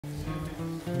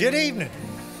Good evening.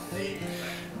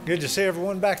 Good to see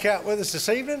everyone back out with us this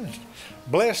evening.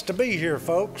 Blessed to be here,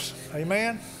 folks.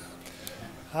 Amen.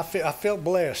 I feel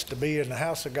blessed to be in the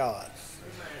house of God.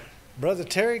 Brother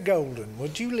Terry Golden,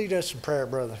 would you lead us in prayer,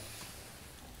 brother?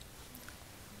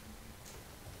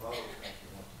 Father, thank you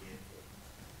once again for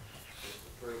just the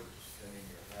privilege to come in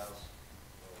your house.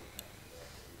 Father,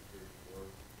 thank you for your word.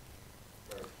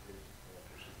 Prayer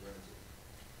for she brings it.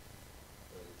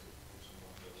 Whether it's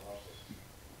someone who lost us,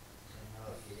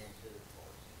 somehow get into the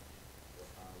hearts,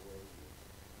 they'll find a way to you.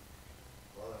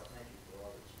 Father, I thank you for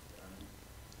all that you've done,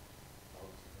 all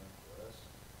that you've done for us.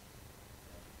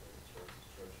 Thank you for the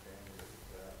church family that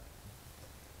we've got.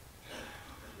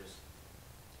 Just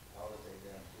all that they've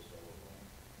done is just overwhelming.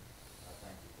 I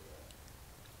thank you for that.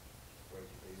 Pray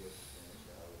to be with us in this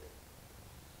hour that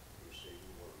we receive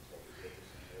your word and take it with us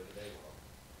in the everyday walk.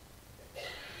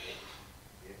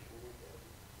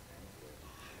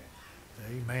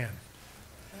 Amen.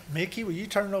 Mickey, will you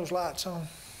turn those lights on?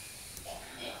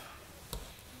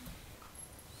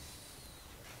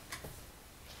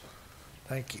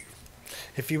 Thank you.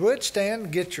 If you would stand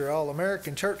and get your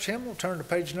All-American Church hymnal, turn to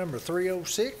page number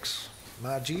 306.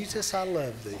 My Jesus, I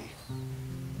love thee.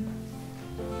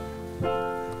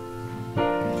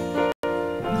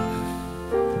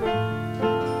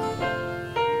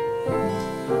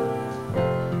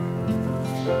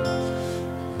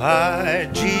 My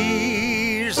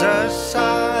Jesus,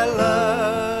 I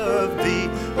love thee.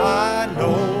 I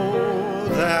know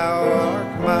thou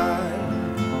art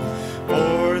mine.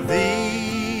 For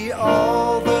thee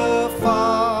all the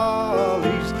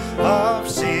follies of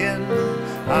sin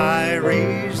I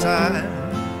resign.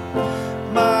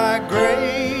 My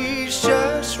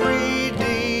gracious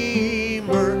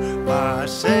Redeemer, my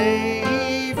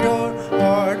Savior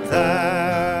art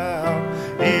thou.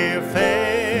 If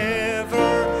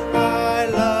ever I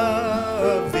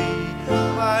love thee,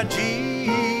 my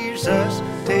Jesus,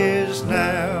 'tis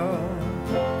now.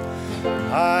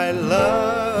 I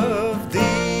love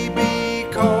thee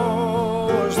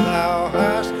because thou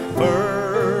hast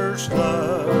first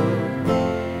loved me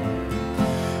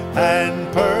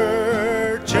and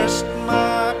purchased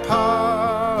my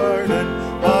pardon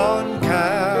on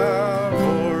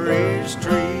Calvary's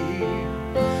tree.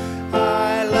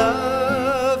 I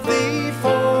love thee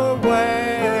for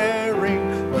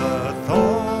wearing the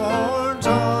thorns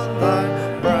on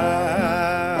thy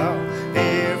brow.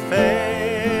 If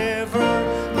ever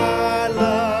I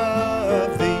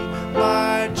love thee,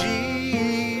 my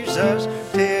Jesus,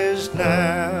 'tis now.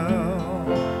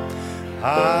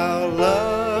 I'll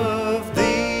love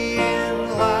thee in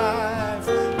life,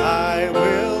 I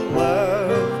will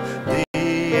love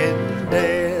thee in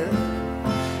death,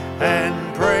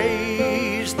 and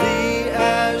praise thee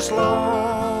as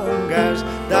long as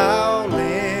thou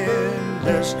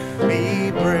lendest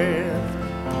me breath,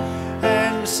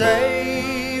 and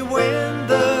say when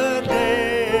the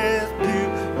death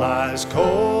dew lies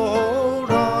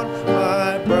cold on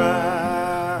my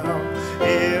brow,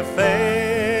 if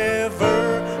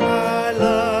ever I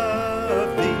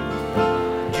love thee,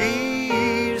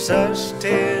 Jesus,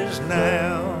 'tis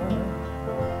now.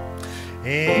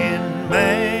 In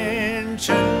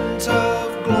mansions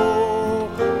of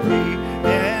glory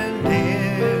and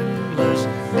endless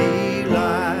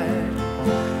delight,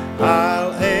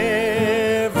 I'll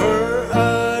ever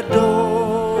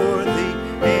adore thee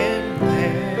in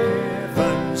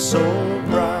heaven so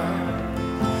bright.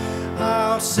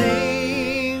 I'll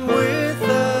sing with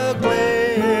the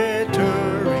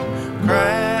glittering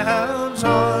crowns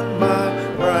on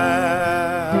my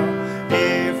brow.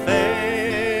 If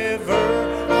ever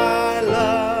I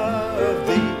love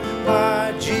thee,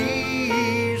 my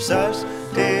Jesus,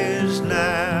 'tis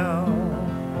now.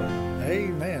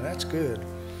 Amen. That's good.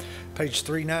 Page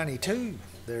 392.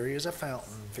 There is a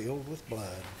fountain filled with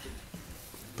blood,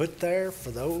 put there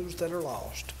for those that are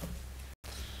lost.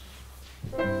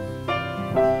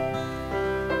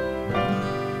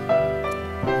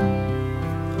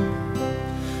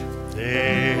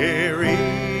 There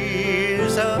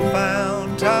is a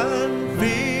fountain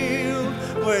filled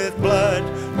with blood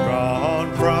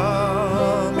drawn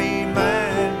from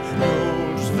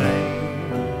Emmanuel's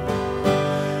vein,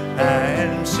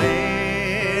 and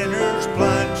sinners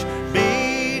plunge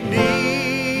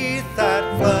beneath that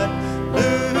flood,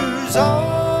 lose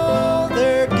all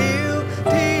their guilt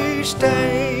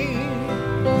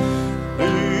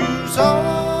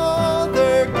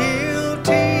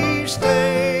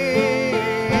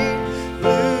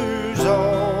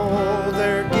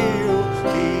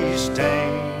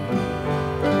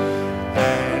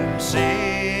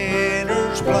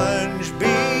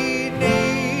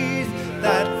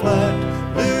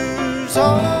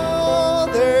saw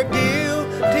their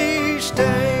guilty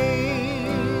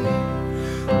stain.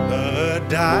 The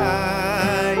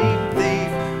dying thief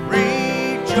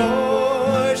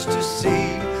rejoiced to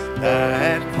see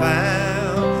that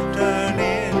fountain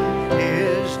in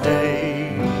his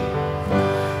day.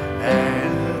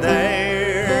 And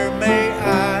there may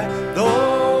I,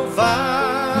 though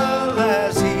vile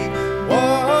as he,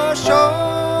 wash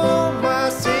all my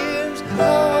sins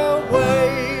away.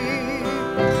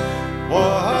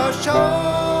 Wash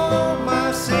all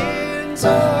my sins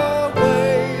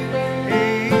away.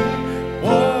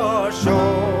 Wash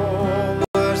all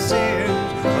my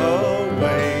sins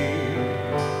away.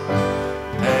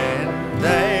 And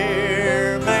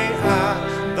there may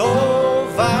I, though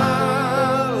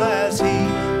vile as he,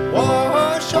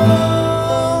 wash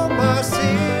all my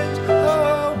sins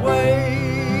away.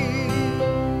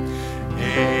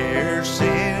 Ere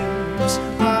since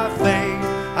by faith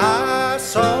I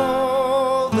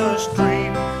saw the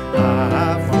stream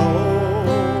my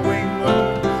flowing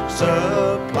woe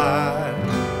supplied.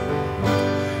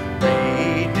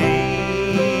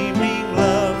 Redeeming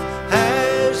love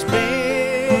has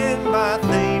been my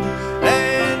theme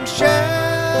and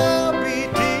shall be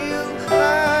till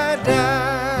I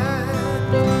die,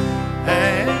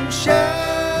 and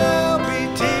shall be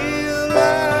till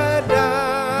I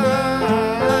die,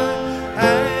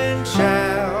 and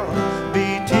shall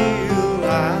be till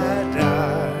I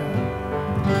die.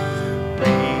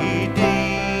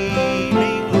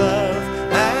 Redeeming love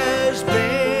has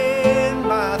been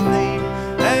my theme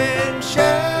and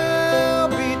shall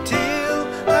be till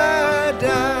I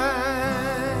die.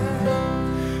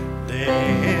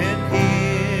 Then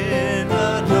in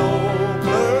a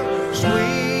nobler,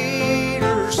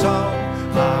 sweeter song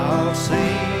I'll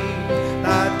sing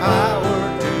thy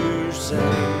power to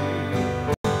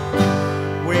save.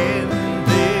 When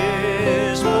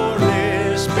this poor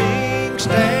lisping,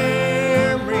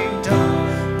 stammering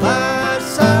tongue lies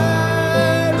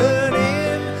silent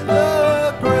in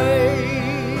the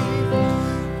grave,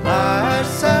 lies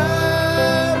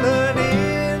silent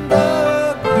in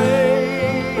the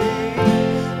grave,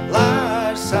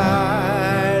 lies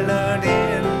silent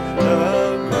in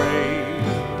the grave.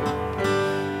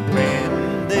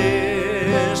 When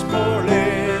this poor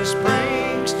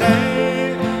lisping,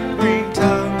 stammering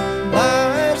tongue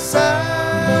lies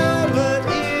silent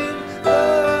in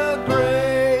the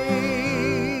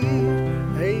grave.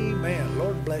 Amen.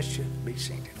 Lord bless you. Be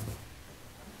seated.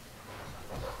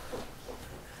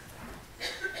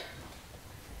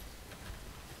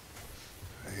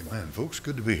 Amen, folks.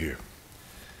 Good to be here.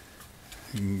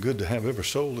 Good to have every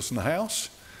soul that's in the house.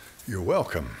 You're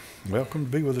welcome. Welcome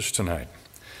to be with us tonight.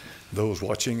 Those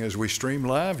watching as we stream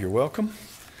live, you're welcome.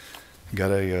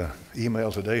 Got a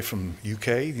email today from UK,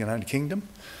 the United Kingdom,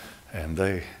 and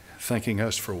they thanking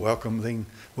us for welcoming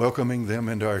them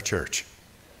into our church.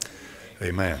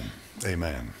 Amen.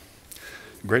 Amen.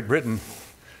 Great Britain,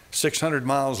 600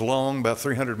 miles long, about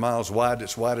 300 miles wide,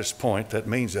 its widest point. That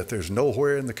means that there's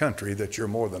nowhere in the country that you're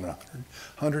more than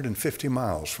 150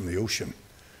 miles from the ocean.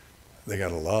 They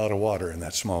got a lot of water in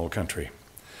that small country.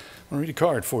 I'm going to read a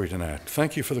card for you tonight.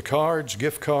 Thank you for the cards,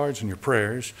 gift cards, and your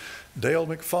prayers. Dale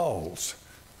McFalls.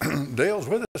 Dale's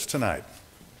with us tonight.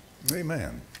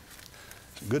 Amen.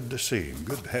 It's good to see him.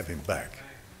 Good to have him back.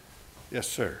 Yes,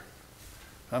 sir.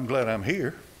 I'm glad I'm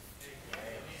here.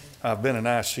 I've been in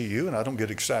ICU, and I don't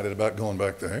get excited about going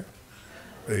back there.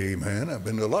 Amen. I've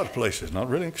been to a lot of places, not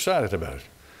really excited about it.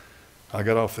 I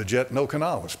got off the jet in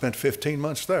Okinawa, spent 15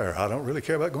 months there. I don't really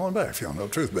care about going back, if y'all know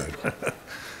the truth about it.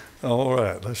 All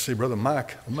right, let's see, Brother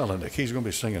Mike Melanick. He's going to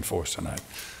be singing for us tonight.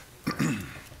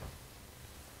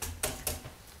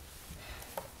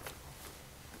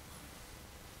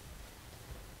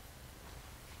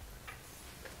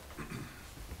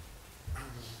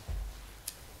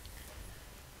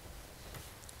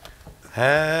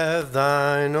 Have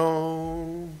thine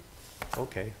own.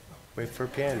 Okay, wait for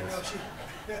pianist.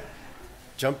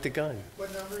 Jump the gun.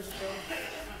 What number is it,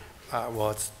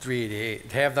 Well, it's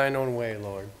 388. Have thine own way,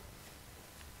 Lord.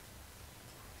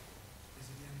 Is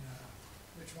it in,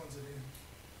 which one's it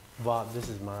in? Bob, this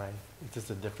is mine. It's just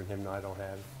a different hymnal I don't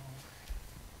have.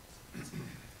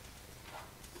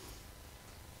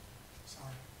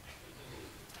 Sorry.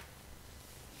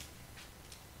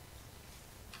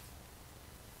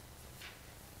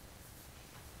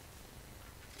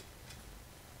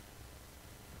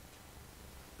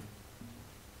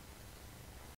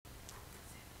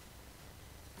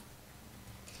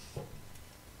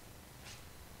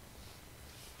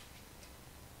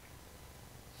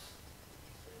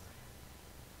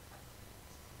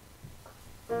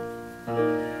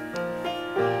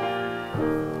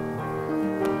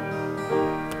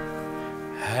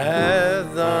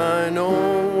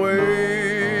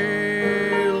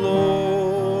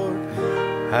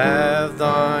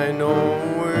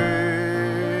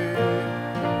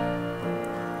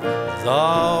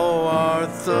 Thou art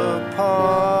the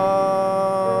potter,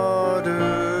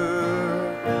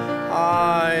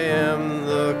 I am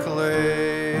the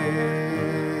clay.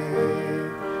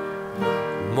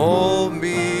 Mold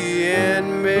me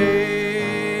and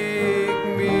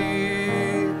make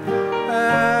me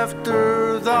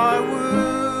after thy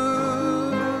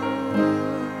will,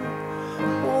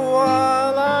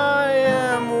 while I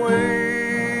am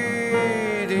waiting,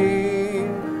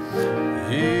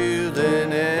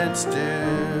 yielding and still.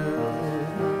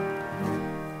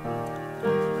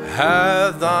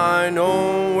 Have thine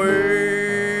own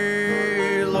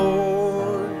way,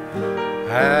 Lord,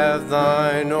 have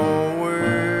thine own way.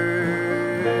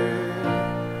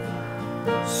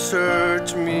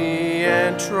 Search me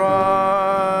and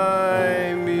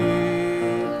try me,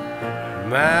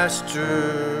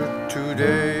 Master,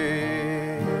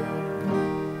 today.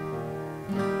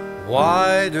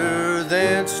 Whiter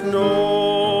than snow,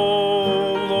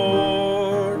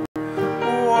 Lord,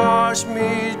 wash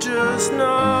me just now,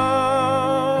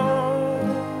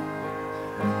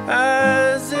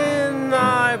 as in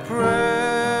thy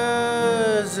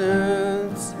presence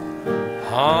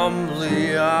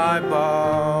humbly I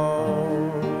bow.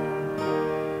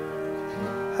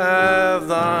 Have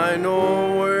thine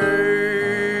own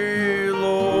way,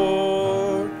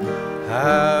 Lord,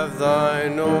 have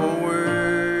thine own way.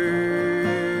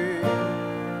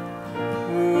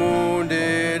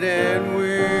 Wounded and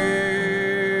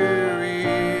weary,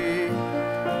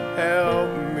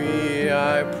 help me,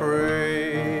 I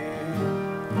pray.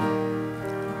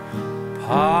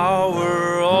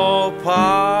 Power, all power,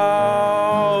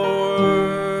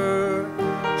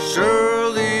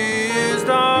 surely is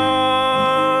thine.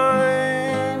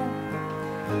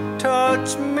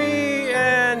 Touch me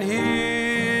and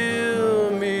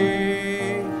heal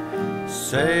me,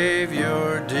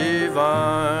 Savior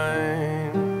divine.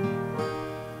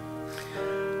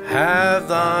 Have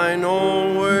thine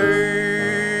own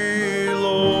way,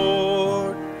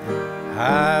 Lord,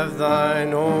 have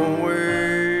thine own way.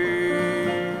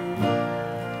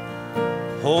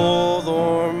 Hold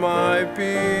o'er my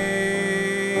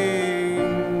being,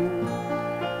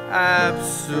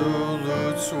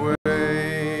 absolute sway.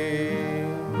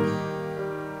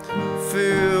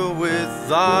 Fill with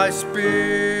thy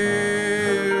spirit,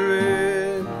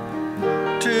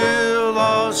 till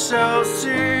all shall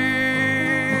see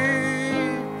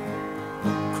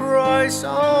Christ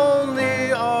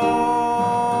only,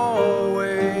 always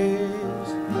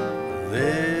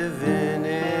living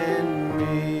in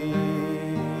me.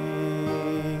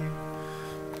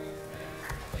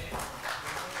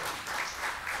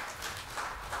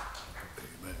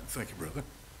 Amen. Thank you, brother.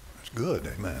 That's good.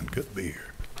 Amen. Good to be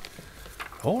here.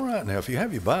 All right. Now, if you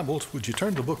have your Bibles, would you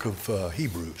turn to the book of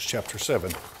Hebrews, chapter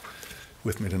 7,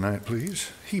 with me tonight,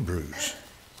 please? Hebrews.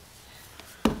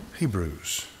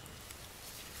 Hebrews.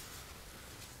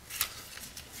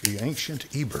 The ancient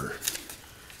Eber.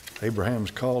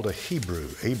 Abraham's called a Hebrew.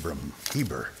 Abram.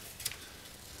 Eber.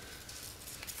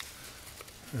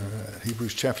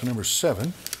 Hebrews chapter number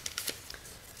 7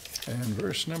 and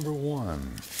verse number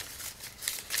 1.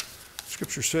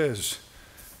 Scripture says,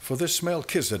 "For this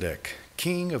Melchizedek,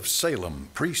 king of Salem,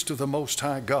 priest of the Most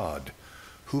High God,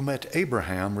 who met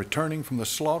Abraham returning from the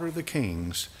slaughter of the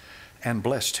kings, and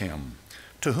blessed him,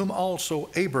 to whom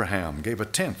also Abraham gave a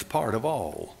tenth part of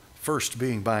all, first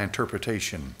being by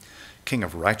interpretation king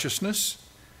of righteousness,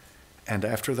 and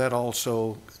after that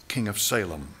also king of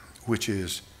Salem, which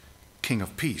is king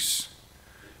of peace,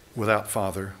 without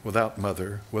father, without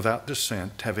mother, without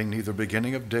descent, having neither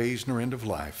beginning of days nor end of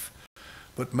life,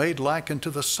 but made like unto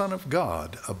the Son of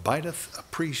God, abideth a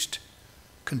priest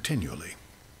continually."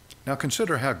 Now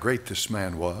consider how great this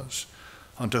man was,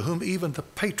 unto whom even the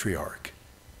patriarch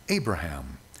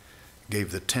Abraham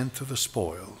gave the tenth of the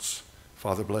spoils.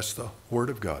 Father, bless the word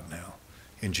of God now.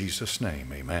 In Jesus'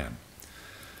 name, amen.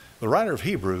 The writer of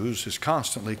Hebrews is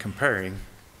constantly comparing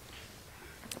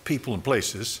people and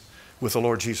places with the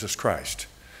Lord Jesus Christ,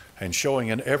 and showing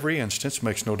in every instance,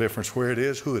 makes no difference where it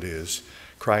is, who it is,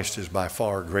 Christ is by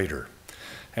far greater.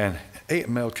 And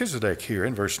Melchizedek here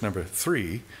in verse number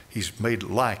 3, he's made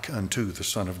like unto the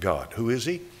Son of God. Who is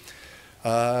he?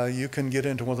 You can get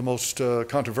into one of the most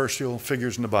controversial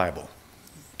figures in the Bible.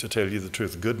 To tell you the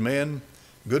truth, good men,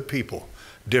 good people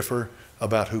differ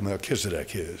about who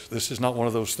Melchizedek is. This is not one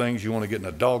of those things you want to get in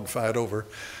a dogfight over.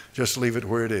 Just leave it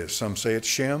where it is. Some say it's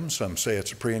Shem, some say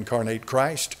it's a pre-incarnate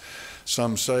Christ,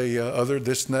 some say other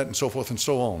this and that and so forth and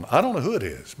so on. I don't know who it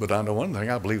is, but I know one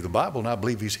thing. I believe the Bible, and I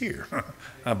believe he's here.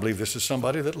 I believe this is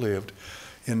somebody that lived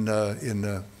in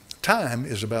time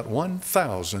is about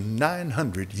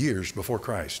 1,900 years before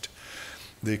Christ.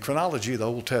 the chronology of the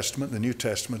Old Testament and the New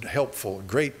Testament helpful a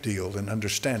great deal in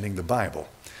understanding the Bible.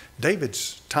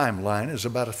 David's timeline is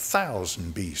about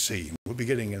 1000 BC. We'll be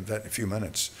getting into that in a few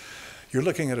minutes. You're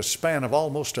looking at a span of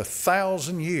almost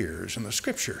 1,000 years in the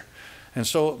Scripture. And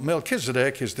so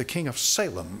Melchizedek is the king of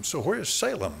Salem. So where is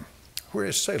Salem? Where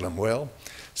is Salem? Well,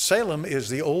 Salem is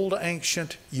the old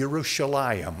ancient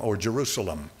Jerusalem, or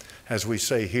Jerusalem, as we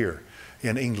say here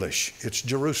in English. It's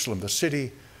Jerusalem, the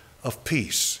city of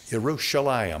peace,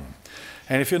 Jerusalem.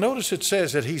 And if you notice, it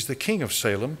says that he's the king of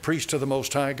Salem, priest of the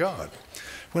Most High God.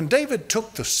 When David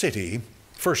took the city,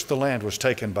 first the land was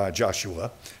taken by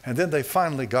Joshua, and then they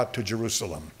finally got to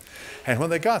Jerusalem. And when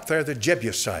they got there, the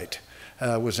Jebusite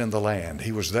was in the land.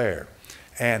 He was there.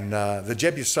 And the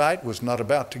Jebusite was not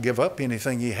about to give up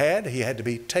anything he had. He had to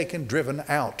be taken, driven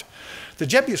out. The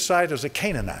Jebusite is a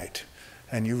Canaanite.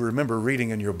 And you remember reading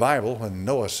in your Bible when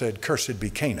Noah said, "Cursed be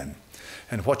Canaan."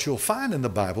 And what you'll find in the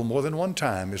Bible more than one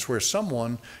time is where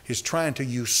someone is trying to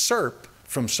usurp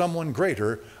from someone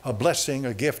greater a blessing,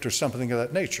 a gift, or something of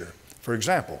that nature. For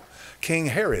example, King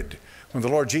Herod, when the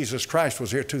Lord Jesus Christ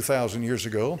was here 2,000 years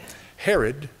ago,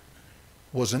 Herod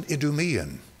was an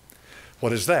Idumean.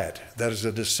 What is that? That is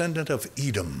a descendant of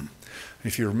Edom.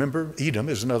 If you remember, Edom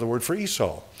is another word for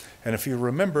Esau. And if you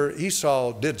remember,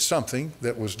 Esau did something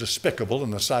that was despicable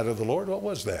in the sight of the Lord. What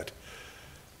was that?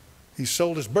 He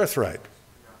sold his birthright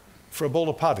for a bowl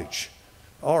of pottage.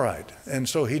 All right. And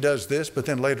so he does this, but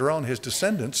then later on his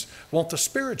descendants want the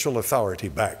spiritual authority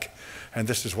back. And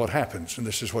this is what happens, and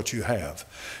this is what you have.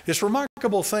 It's a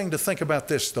remarkable thing to think about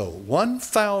this, though.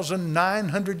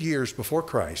 1,900 years before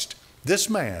Christ, this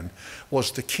man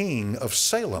was the king of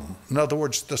Salem. In other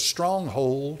words, the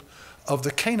stronghold of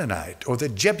the Canaanite or the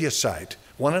Jebusite,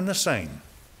 one and the same.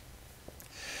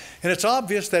 And it's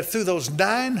obvious that through those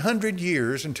 900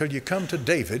 years until you come to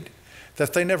David,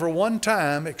 that they never one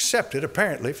time accepted,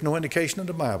 apparently, for no indication in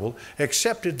the Bible,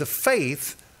 accepted the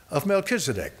faith of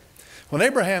Melchizedek. When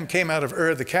Abraham came out of Ur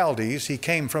of the Chaldees, he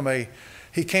came from a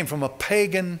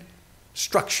pagan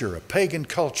structure, a pagan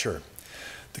culture.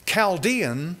 The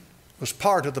Chaldean was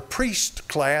part of the priest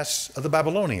class of the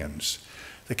Babylonians.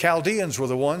 The Chaldeans were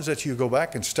the ones that you go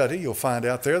back and study, you'll find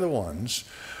out they're the ones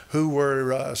who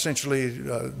were essentially,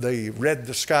 they read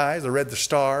the sky, they read the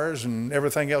stars and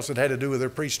everything else that had to do with their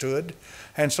priesthood.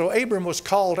 And so Abram was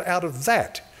called out of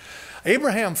that.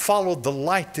 Abraham followed the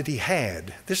light that he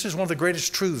had. This is one of the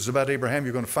greatest truths about Abraham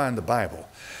you're going to find in the Bible.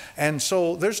 And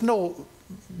so there's no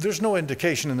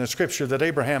indication in the Scripture that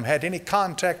Abraham had any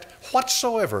contact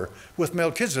whatsoever with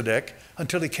Melchizedek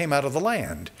until he came out of the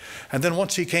land. And then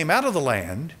once he came out of the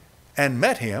land and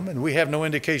met him, and we have no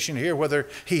indication here whether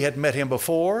he had met him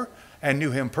before and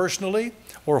knew him personally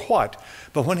or what,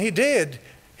 but when he did,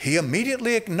 he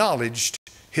immediately acknowledged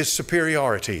his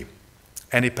superiority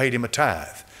and he paid him a tithe.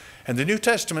 And the New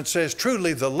Testament says,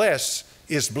 truly the less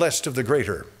is blessed of the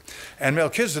greater. And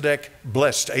Melchizedek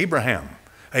blessed Abraham.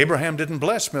 Abraham didn't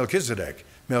bless Melchizedek.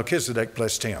 Melchizedek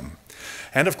blessed him.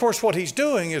 And of course what he's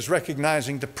doing is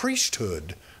recognizing the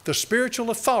priesthood, the spiritual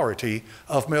authority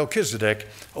of Melchizedek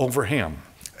over him.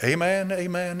 Amen,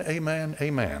 amen, amen,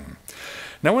 amen.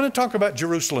 Now I want to talk about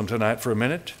Jerusalem tonight for a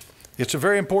minute. It's a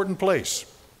very important place.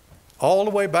 All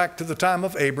the way back to the time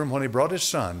of Abram when he brought his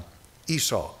son,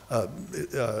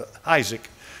 Isaac.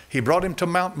 He brought him to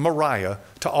Mount Moriah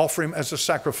to offer him as a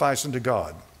sacrifice unto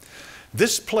God.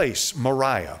 This place,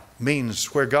 Moriah,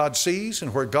 means where God sees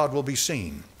and where God will be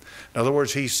seen. In other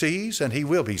words, he sees and he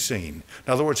will be seen.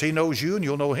 In other words, he knows you and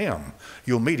you'll know him.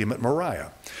 You'll meet him at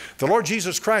Moriah. The Lord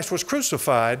Jesus Christ was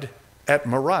crucified at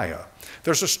Moriah.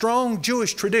 There's a strong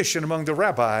Jewish tradition among the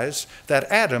rabbis that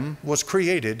Adam was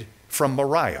created from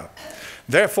Moriah.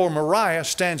 Therefore, Moriah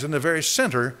stands in the very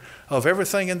center of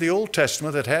everything in the Old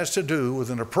Testament that has to do with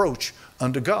an approach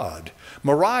unto God.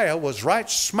 Moriah was right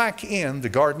smack in the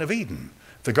Garden of Eden.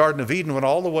 The Garden of Eden went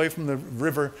all the way from the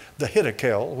river, the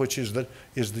Hiddekel, which is the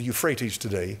Euphrates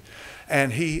today,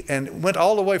 and went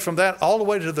all the way from that all the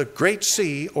way to the Great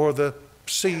Sea, or the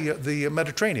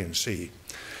Mediterranean Sea.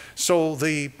 So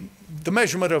the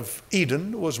measurement of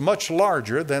Eden was much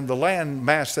larger than the land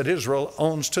mass that Israel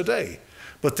owns today.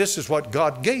 But this is what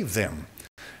God gave them,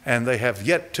 and they have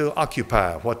yet to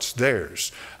occupy what's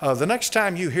theirs. The next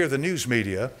time you hear the news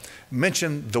media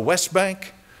mention the West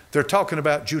Bank, they're talking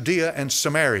about Judea and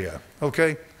Samaria,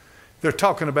 okay? They're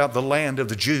talking about the land of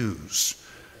the Jews.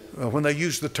 When they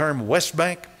use the term West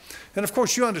Bank, and of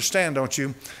course you understand, don't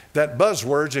you, that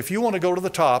buzzwords, if you want to go to the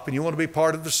top and you want to be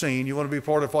part of the scene, you want to be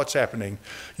part of what's happening,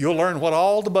 you'll learn what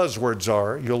all the buzzwords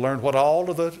are, you'll learn what all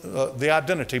of the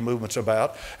identity movement's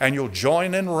about, and you'll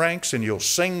join in ranks and you'll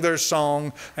sing their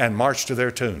song and march to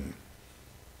their tune.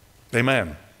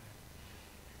 Amen.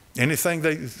 Anything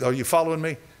are you following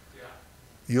me? Yeah.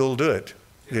 You'll do it.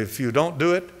 If you don't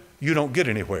do it, you don't get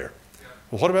anywhere.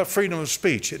 Well, what about freedom of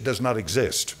speech? It does not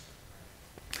exist.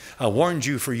 I warned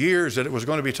you for years that it was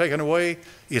going to be taken away.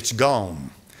 It's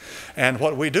gone. And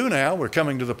what we do now, we're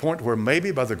coming to the point where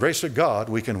maybe by the grace of God,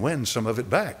 we can win some of it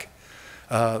back.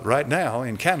 Right now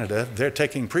in Canada, they're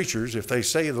taking preachers if they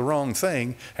say the wrong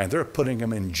thing, and they're putting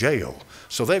them in jail.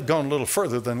 So they've gone a little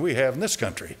further than we have in this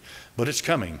country. But it's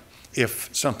coming if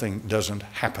something doesn't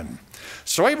happen.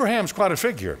 So Abraham's quite a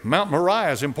figure. Mount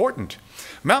Moriah is important.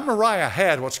 Mount Moriah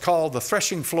had what's called the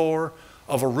threshing floor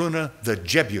of Araunah the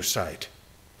Jebusite.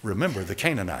 Remember, the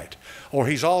Canaanite. Or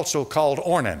he's also called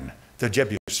Ornan, the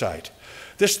Jebusite.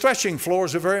 This threshing floor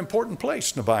is a very important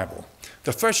place in the Bible.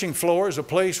 The threshing floor is a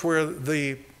place where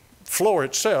the floor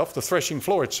itself, the threshing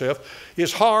floor itself,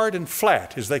 is hard and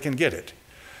flat as they can get it.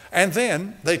 And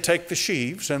then they take the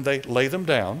sheaves and they lay them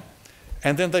down.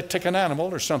 And then they take an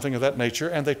animal or something of that nature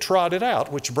and they trot it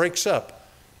out, which breaks up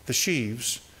the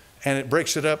sheaves and it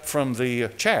breaks it up from the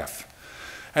chaff.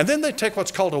 And then they take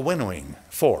what's called a winnowing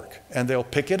fork and they'll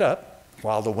pick it up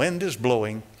while the wind is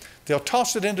blowing. They'll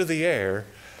toss it into the air,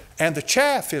 and the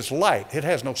chaff is light. It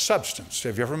has no substance.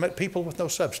 Have you ever met people with no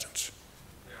substance?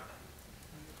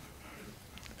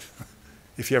 Yeah.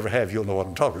 If you ever have, you'll know what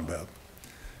I'm talking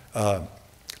about.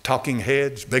 Talking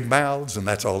heads, big mouths, and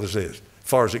that's all this is, as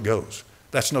far as it goes.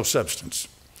 That's no substance.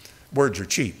 Words are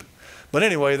cheap. But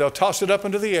anyway, they'll toss it up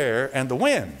into the air, and the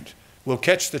wind will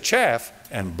catch the chaff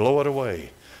and blow it away.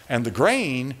 And the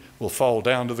grain will fall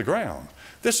down to the ground.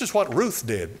 This is what Ruth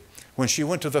did when she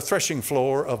went to the threshing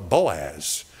floor of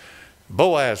Boaz.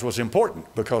 Boaz was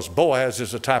important because Boaz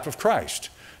is a type of Christ.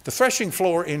 The threshing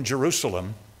floor in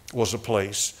Jerusalem was a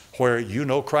place where you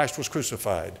know Christ was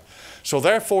crucified. So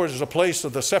therefore it is a place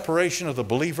of the separation of the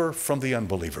believer from the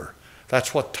unbeliever.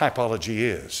 That's what typology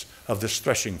is of this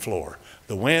threshing floor.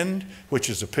 The wind, which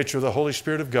is a picture of the Holy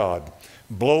Spirit of God,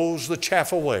 blows the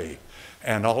chaff away,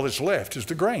 and all that's left is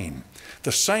the grain.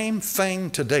 The same thing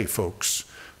today, folks.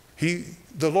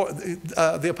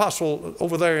 The apostle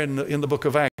over there in the book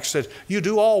of Acts said, you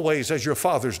do always as your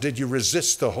fathers did. You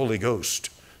resist the Holy Ghost.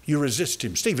 You resist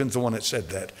him. Stephen's the one that said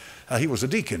that. He was a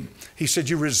deacon. He said,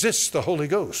 you resist the Holy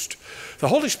Ghost. The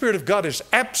Holy Spirit of God is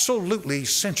absolutely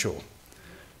essential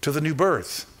to the new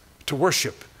birth, to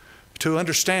worship, to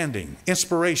understanding,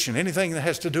 inspiration, anything that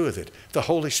has to do with it. The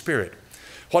Holy Spirit.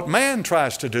 What man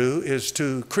tries to do is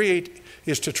to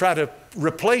try to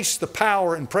replace the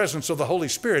power and presence of the Holy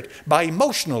Spirit by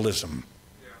emotionalism.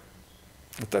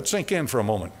 Let that sink in for a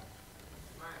moment.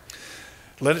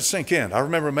 Let it sink in. I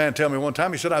remember a man telling me one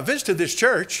time, he said, I visited this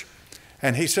church,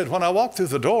 and he said, when I walked through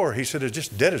the door, he said, it's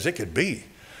just dead as it could be.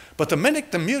 But the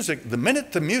minute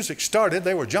the music started,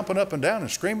 they were jumping up and down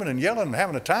and screaming and yelling and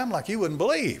having a time like you wouldn't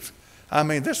believe. I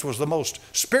mean, this was the most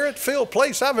spirit-filled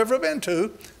place I've ever been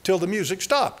to till the music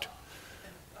stopped.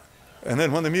 And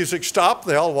then when the music stopped,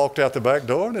 they all walked out the back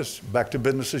door and it's back to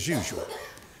business as usual.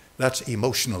 That's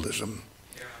emotionalism.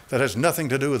 That has nothing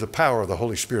to do with the power of the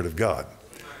Holy Spirit of God.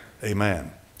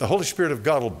 Amen. The Holy Spirit of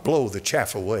God will blow the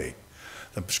chaff away.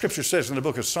 The scripture says in the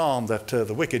book of Psalm that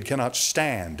the wicked cannot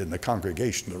stand in the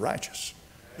congregation of the righteous.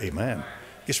 Amen.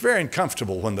 It's very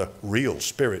uncomfortable when the real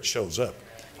Spirit shows up.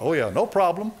 Oh yeah, no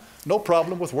problem. No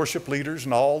problem with worship leaders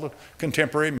and all the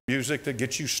contemporary music that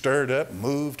gets you stirred up,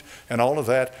 moved, and all of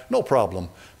that. No problem.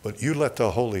 But you let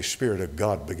the Holy Spirit of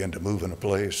God begin to move in a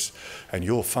place, and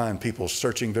you'll find people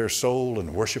searching their soul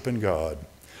and worshiping God.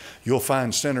 You'll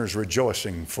find sinners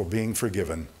rejoicing for being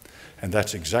forgiven. And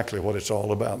that's exactly what it's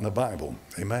all about in the Bible.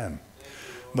 Amen.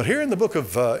 But here in the book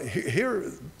of,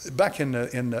 back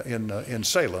in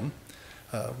Salem,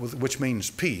 which means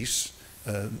peace,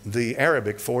 the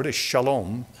Arabic for it is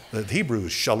shalom. The Hebrew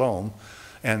is shalom,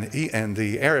 and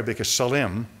the Arabic is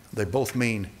salim. They both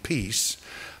mean peace.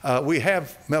 We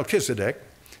have Melchizedek,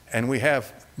 and we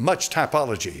have much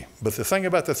typology. But the thing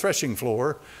about the threshing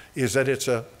floor is that it's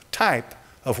a type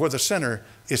of where the sinner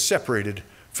is separated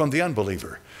from the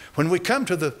unbeliever. When we come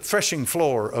to the threshing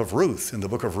floor of Ruth, in the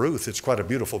book of Ruth, it's quite a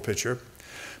beautiful picture.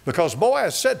 Because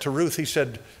Boaz said to Ruth, he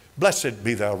said, blessed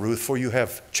be thou, Ruth, for you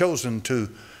have chosen to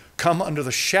come under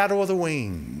the shadow of the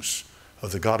wings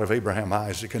of the God of Abraham,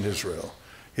 Isaac, and Israel.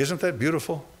 Isn't that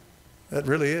beautiful? That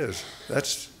really is.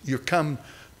 You come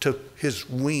to his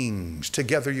wings, to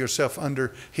gather yourself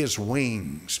under his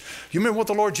wings. You remember what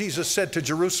the Lord Jesus said to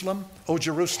Jerusalem? O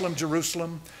Jerusalem,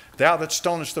 Jerusalem, thou that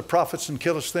stonest the prophets and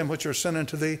killest them which are sent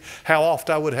unto thee, how oft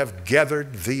I would have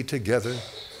gathered thee together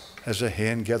as a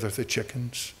hen gathereth the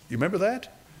chickens. You remember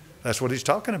that? That's what he's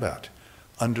talking about.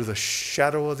 Under the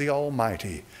shadow of the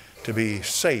Almighty, to be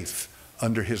safe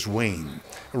under his wing.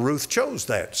 Ruth chose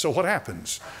that. So what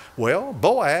happens? Well,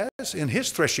 Boaz, in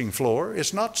his threshing floor,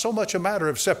 it's not so much a matter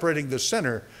of separating the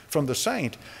sinner from the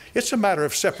saint. It's a matter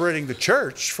of separating the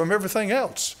church from everything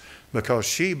else, because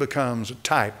she becomes a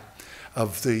type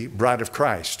of the bride of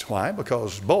Christ. Why?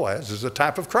 Because Boaz is a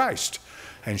type of Christ.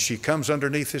 And she comes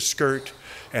underneath his skirt,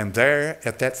 and there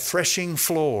at that threshing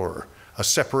floor, a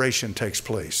separation takes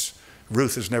place.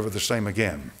 Ruth is never the same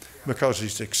again, because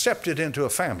she's accepted into a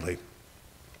family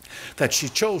that she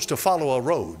chose to follow a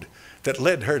road that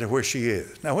led her to where she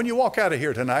is. Now, when you walk out of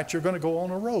here tonight, you're going to go on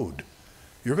a road.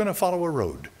 You're going to follow a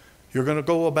road. You're going to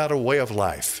go about a way of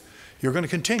life. You're going to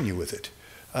continue with it.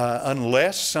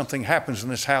 Unless something happens in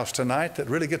this house tonight that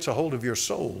really gets a hold of your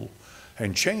soul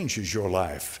and changes your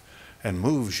life and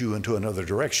moves you into another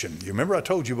direction. You remember I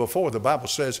told you before, the Bible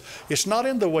says it's not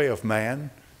in the way of man.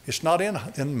 It's not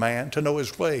in man to know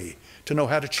his way, to know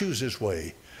how to choose his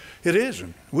way. It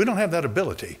isn't. We don't have that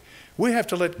ability. We have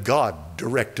to let God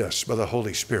direct us by the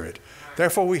Holy Spirit.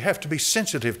 Therefore, we have to be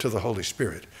sensitive to the Holy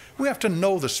Spirit. We have to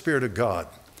know the Spirit of God.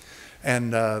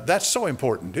 And that's so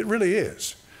important. It really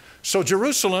is. So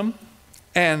Jerusalem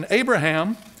and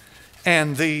Abraham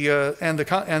and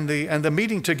the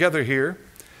meeting together here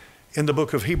in the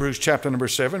book of Hebrews chapter number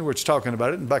 7, where it's talking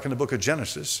about it, and back in the book of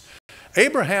Genesis,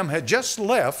 Abraham had just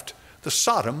left the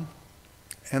Sodom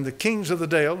and the kings of the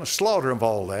Dale, the slaughter of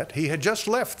all that. He had just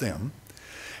left them,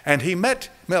 and he met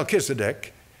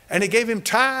Melchizedek, and he gave him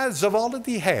tithes of all that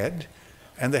he had,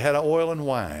 and they had oil and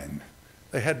wine.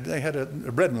 They had a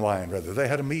bread and wine, rather. They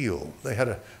had a meal. They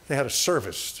had a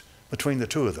service between the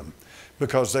two of them,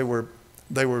 because they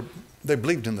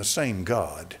believed in the same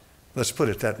God. Let's put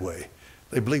it that way.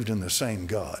 They believed in the same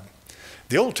God.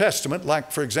 The Old Testament,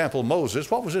 like, for example,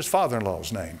 Moses, what was his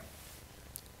father-in-law's name?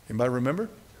 Anybody remember?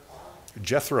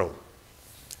 Jethro.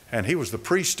 And he was the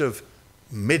priest of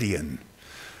Midian,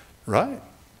 right?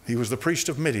 He was the priest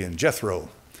of Midian, Jethro.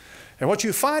 And what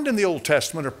you find in the Old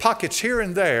Testament are pockets here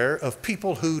and there of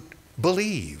people who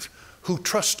believe, who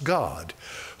trust God,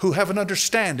 who have an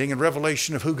understanding and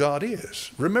revelation of who God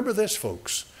is. Remember this,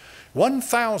 folks.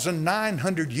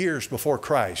 1,900 years before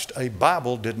Christ, a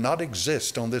Bible did not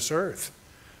exist on this earth.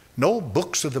 No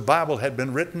books of the Bible had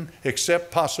been written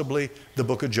except possibly the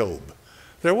book of Job.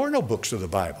 There were no books of the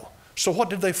Bible. So what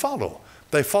did they follow?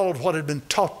 They followed what had been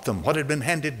taught them, what had been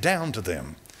handed down to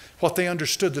them, what they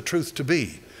understood the truth to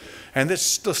be. And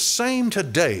it's the same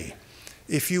today.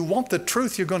 If you want the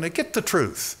truth, you're going to get the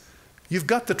truth. You've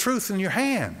got the truth in your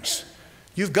hands.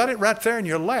 You've got it right there in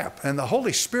your lap. And the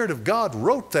Holy Spirit of God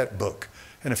wrote that book.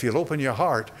 And if you'll open your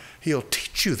heart, He'll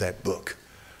teach you that book.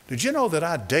 Did you know that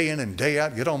I day in and day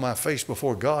out get on my face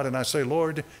before God and I say,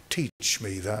 Lord, teach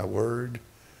me thy word.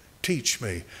 Teach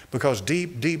me. Because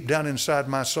deep, deep down inside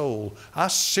my soul, I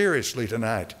seriously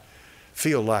tonight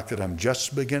feel like that I'm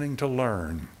just beginning to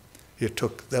learn. It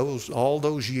took all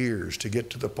those years to get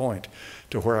to the point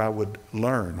to where I would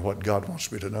learn what God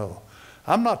wants me to know.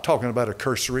 I'm not talking about a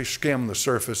cursory, skim the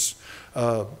surface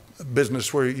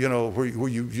business where, where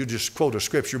you just quote a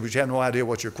scripture but you have no idea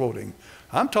what you're quoting.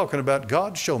 I'm talking about,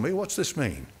 God, show me, what's this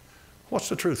mean? What's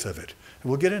the truth of it? And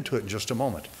we'll get into it in just a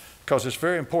moment because it's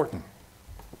very important.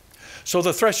 So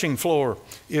the threshing floor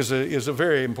is a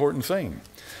very important thing.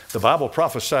 The Bible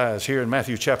prophesies here in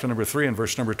Matthew chapter number 3 and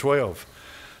verse number 12.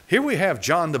 Here we have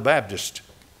John the Baptist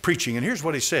preaching, and here's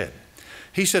what he said.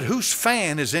 He said, whose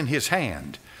fan is in his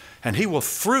hand, and he will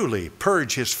thoroughly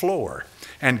purge his floor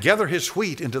and gather his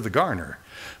wheat into the garner,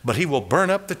 but he will burn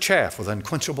up the chaff with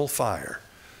unquenchable fire.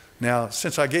 Now,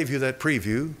 since I gave you that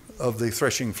preview of the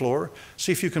threshing floor,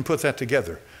 see if you can put that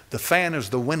together. The fan is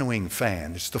the winnowing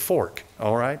fan. It's the fork,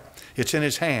 all right? It's in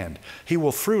his hand. He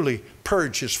will thoroughly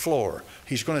purge his floor.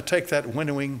 He's going to take that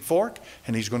winnowing fork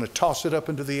and he's going to toss it up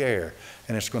into the air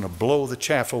and it's going to blow the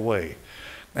chaff away.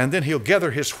 And then he'll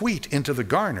gather his wheat into the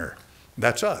garner.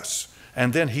 That's us.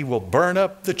 And then he will burn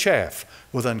up the chaff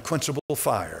with unquenchable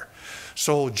fire.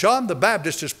 So John the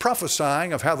Baptist is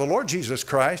prophesying of how the Lord Jesus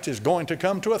Christ is going to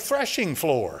come to a threshing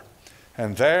floor.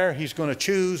 And there he's going to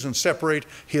choose and separate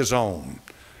his own.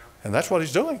 And that's what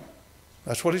he's doing.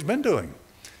 That's what he's been doing.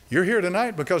 You're here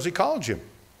tonight because he called you.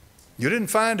 You didn't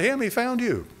find him, he found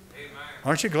you. Amen.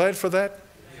 Aren't you glad for that?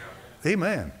 Yeah.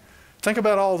 Amen. Think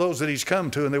about all those that he's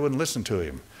come to and they wouldn't listen to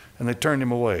him and they turned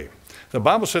him away. The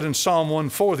Bible said in Psalm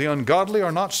 1:4, the ungodly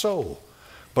are not so,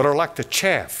 but are like the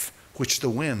chaff which the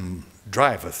wind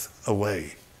driveth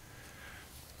away.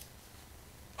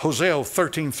 Hosea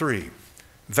 13:3,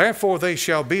 therefore they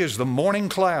shall be as the morning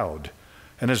cloud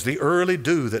and as the early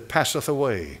dew that passeth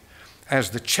away, as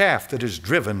the chaff that is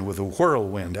driven with a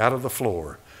whirlwind out of the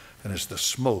floor, and as the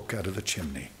smoke out of the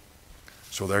chimney.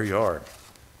 So there you are.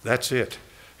 That's it.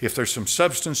 If there's some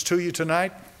substance to you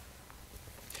tonight,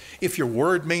 if your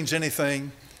word means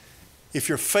anything, if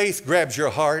your faith grabs your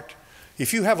heart,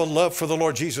 if you have a love for the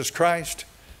Lord Jesus Christ,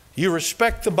 you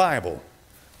respect the Bible,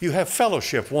 you have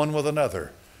fellowship one with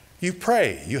another, you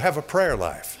pray, you have a prayer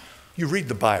life, you read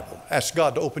the Bible, ask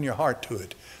God to open your heart to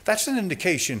it, that's an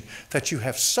indication that you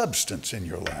have substance in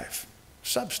your life.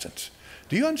 Substance.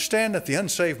 Do you understand that the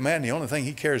unsaved man, the only thing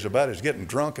he cares about is getting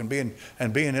drunk and being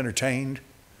entertained?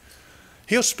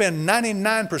 He'll spend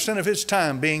 99% of his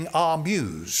time being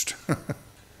amused.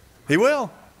 He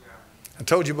will. I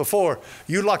told you before,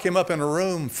 you lock him up in a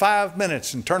room 5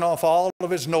 minutes and turn off all of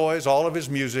his noise, all of his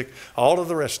music, all of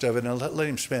the rest of it, and let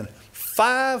him spend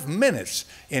 5 minutes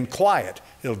in quiet.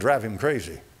 It'll drive him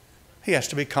crazy. He has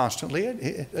to be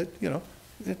constantly,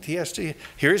 he has to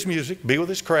hear his music, be with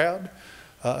his crowd,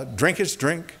 drink his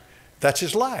drink. That's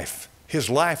his life. His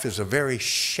life is a very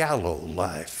shallow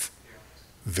life.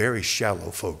 Very shallow,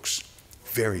 folks.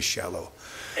 Very shallow.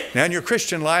 Now, in your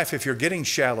Christian life, if you're getting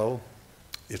shallow,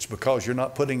 it's because you're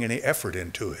not putting any effort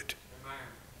into it.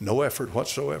 No effort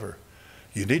whatsoever.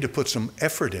 You need to put some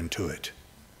effort into it.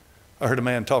 I heard a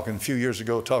man talking a few years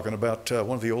ago talking about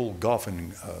one of the old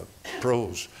golfing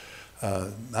pros.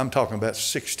 I'm talking about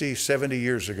 60, 70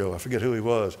 years ago. I forget who he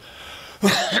was.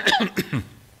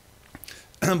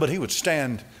 But he would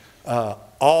stand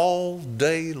all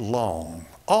day long,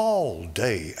 all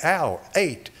day,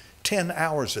 8, 10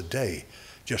 hours a day,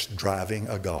 just driving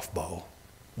a golf ball.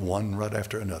 One right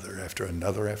after another, after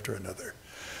another, after another.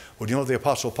 Well, you know what the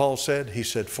Apostle Paul said? He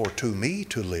said, for to me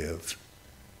to live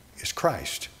is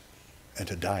Christ, and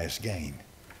to die is gain.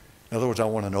 In other words, I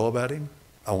want to know about him.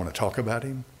 I want to talk about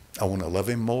him. I want to love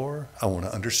him more. I want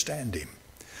to understand him.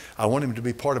 I want him to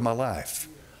be part of my life.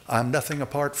 I'm nothing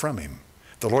apart from him.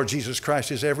 The Lord Jesus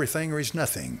Christ is everything or he's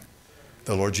nothing.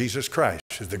 The Lord Jesus Christ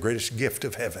is the greatest gift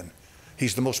of heaven.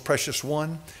 He's the most precious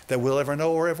one that we'll ever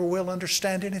know or ever will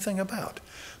understand anything about.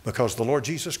 Because the Lord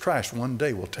Jesus Christ one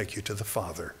day will take you to the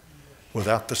Father.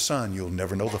 Without the Son, you'll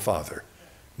never know the Father.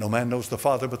 No man knows the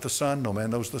Father but the Son. No man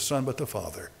knows the Son but the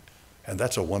Father. And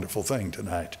that's a wonderful thing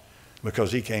tonight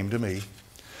because he came to me.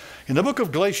 In the book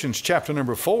of Galatians chapter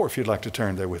number 4, if you'd like to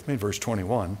turn there with me, verse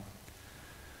 21.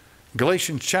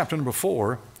 Galatians chapter number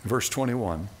 4, verse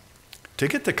 21. To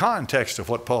get the context of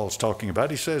what Paul's talking about,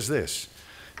 he says this.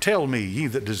 Tell me, ye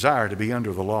that desire to be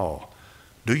under the law,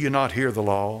 do you not hear the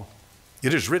law?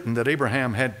 It is written that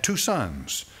Abraham had 2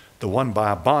 sons, the one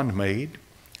by a bondmaid,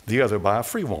 the other by a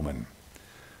free woman.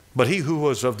 But he who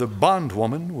was of the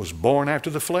bondwoman was born after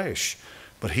the flesh,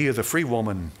 but he of the free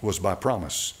woman was by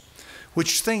promise.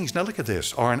 Which things, now look at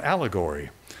this, are an allegory.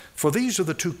 For these are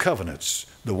the 2 covenants,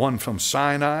 the one from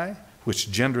Sinai,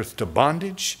 which gendereth to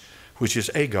bondage, which is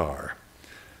Agar.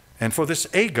 And for this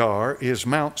Agar is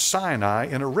Mount Sinai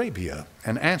in Arabia,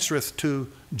 and answereth to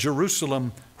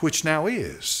Jerusalem, which now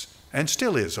is, and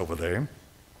still is over there,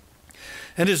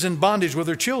 and is in bondage with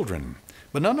her children.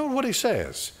 But now note what he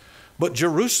says. But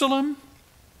Jerusalem,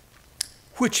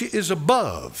 which is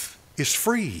above, is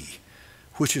free,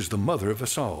 which is the mother of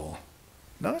us all.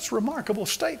 Now that's a remarkable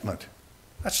statement.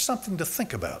 That's something to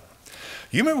think about.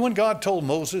 You remember when God told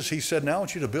Moses, he said, now I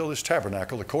want you to build this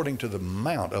tabernacle according to the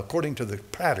mount, according to the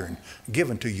pattern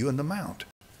given to you in the mount.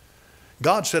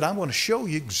 God said, I'm going to show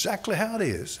you exactly how it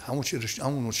is. I'm going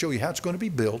to show you how it's going to be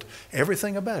built,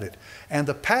 everything about it. And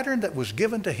the pattern that was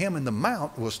given to him in the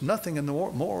mount was nothing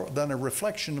more than a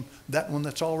reflection of that one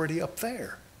that's already up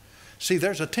there. See,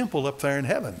 there's a temple up there in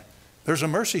heaven. There's a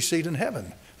mercy seat in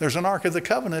heaven. There's an Ark of the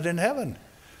Covenant in heaven.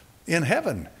 In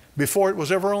heaven. Before it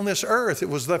was ever on this earth, it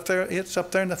was up there. It's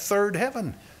up there in the 3rd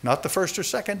heaven. Not the 1st or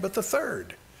 2nd, but the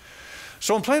 3rd.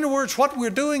 So in plain words, what we're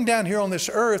doing down here on this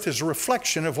earth is a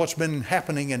reflection of what's been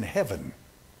happening in heaven.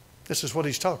 This is what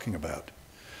he's talking about.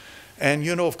 And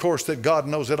you know, of course, that God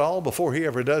knows it all before he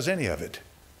ever does any of it.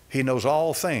 He knows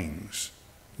all things.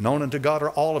 Known unto God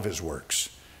are all of his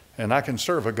works. And I can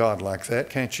serve a God like that,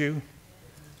 can't you?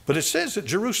 But it says that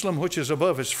Jerusalem, which is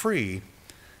above, is free,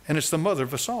 and it's the mother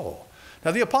of us all. Now,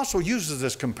 the apostle uses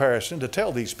this comparison to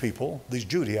tell these people, these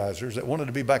Judaizers that wanted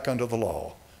to be back under the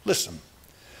law. Listen,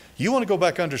 you want to go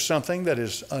back under something that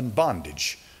is in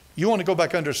bondage. You want to go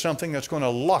back under something that's going to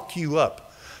lock you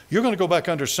up. You're going to go back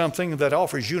under something that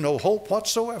offers you no hope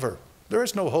whatsoever. There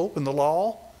is no hope in the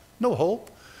law. No hope.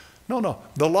 No.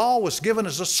 The law was given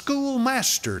as a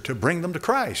schoolmaster to bring them to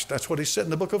Christ. That's what he said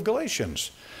in the book of Galatians.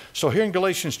 So here in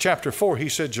Galatians chapter 4, he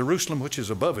said, Jerusalem, which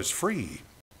is above, is free.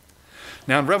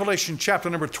 Now in Revelation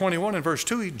chapter number 21 and verse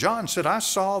 2, John said, I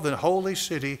saw the holy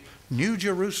city, New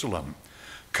Jerusalem,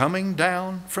 coming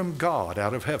down from God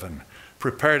out of heaven,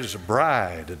 prepared as a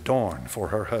bride adorned for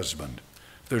her husband.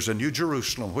 There's a new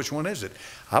Jerusalem. Which one is it?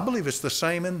 I believe it's the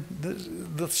same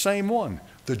the same one.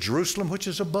 The Jerusalem which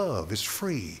is above is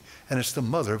free, and it's the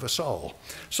mother of us all.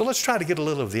 So let's try to get a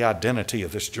little of the identity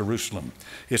of this Jerusalem.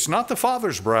 It's not the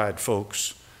Father's bride,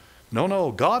 folks.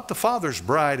 No, God the Father's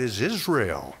bride is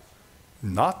Israel,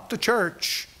 not the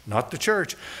church, not the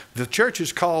church. The church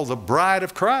is called the bride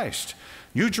of Christ.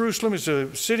 New Jerusalem is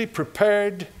a city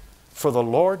prepared for the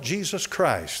Lord Jesus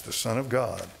Christ, the Son of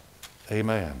God.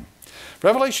 Amen.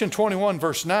 Revelation 21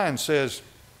 verse 9 says,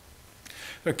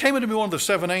 there came unto me one of the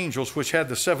 7 angels which had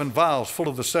the 7 vials full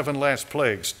of the 7 last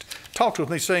plagues, talked with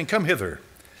me, saying, come hither,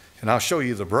 and I'll show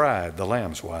you the bride, the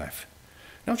Lamb's wife.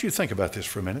 Now, don't you think about this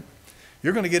for a minute.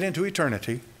 You're going to get into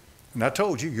eternity, and I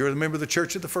told you, you're a member of the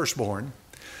church of the firstborn.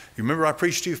 You remember I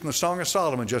preached to you from the Song of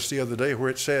Solomon just the other day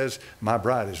where it says, my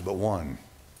bride is but one,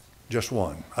 just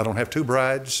one. I don't have 2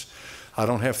 brides. I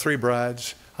don't have 3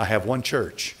 brides. I have one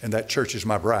church, and that church is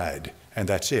my bride, and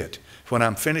that's it. When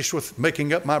I'm finished with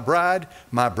making up my bride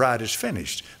is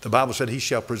finished. The Bible said he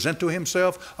shall present to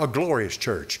himself a glorious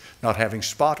church, not having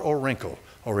spot or wrinkle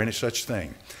or any such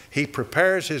thing. He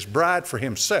prepares his bride for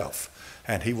himself,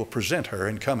 and he will present her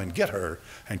and come and get her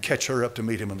and catch her up to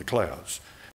meet him in the clouds.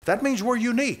 That means we're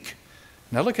unique.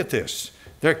 Now look at this.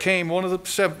 There came one of the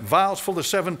 7 vials full of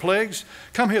 7 plagues.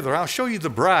 Come hither, I'll show you the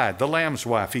bride, the Lamb's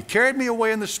wife. He carried me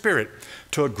away in the Spirit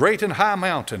to a great and high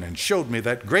mountain and showed me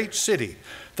that great city,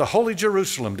 the holy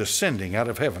Jerusalem, descending out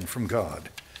of heaven from God.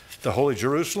 The holy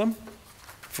Jerusalem,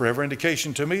 forever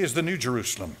indication to me, is the new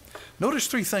Jerusalem. Notice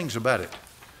 3 things about it.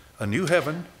 A new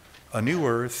heaven, a new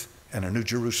earth, and a new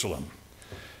Jerusalem.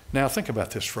 Now think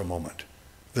about this for a moment.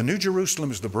 The new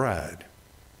Jerusalem is the bride.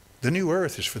 The new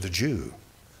earth is for the Jew.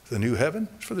 The new heaven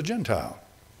is for the Gentile.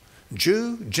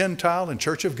 Jew, Gentile, and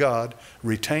Church of God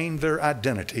retain their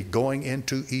identity going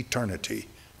into eternity.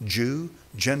 Jew,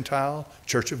 Gentile,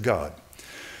 Church of God.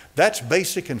 That's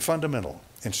basic and fundamental.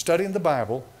 In studying the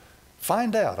Bible,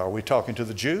 find out, are we talking to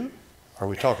the Jew? Are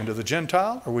we talking to the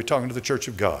Gentile? Are we talking to the Church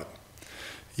of God?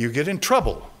 You get in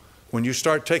trouble when you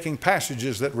start taking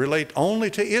passages that relate only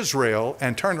to Israel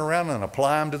and turn around and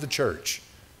apply them to the church.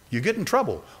 You get in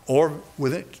trouble. Or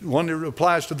with it, one that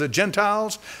applies to the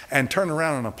Gentiles and turn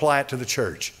around and apply it to the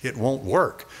church. It won't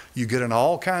work. You get in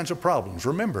all kinds of problems.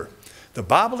 Remember, the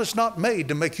Bible is not made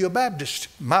to make you a Baptist.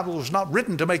 The Bible was not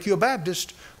written to make you a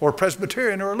Baptist or a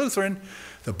Presbyterian or a Lutheran.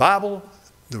 The Bible,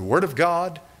 the Word of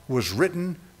God, was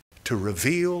written to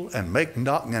reveal and make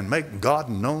God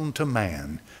known to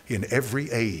man in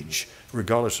every age,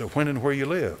 regardless of when and where you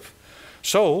live.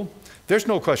 So, there's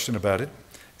no question about it.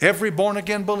 Every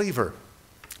born-again believer,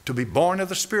 to be born of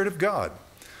the Spirit of God.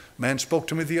 A man spoke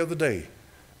to me the other day,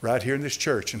 right here in this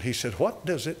church, and he said, what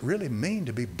does it really mean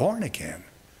to be born again?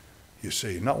 You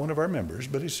see, not one of our members,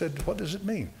 but he said, what does it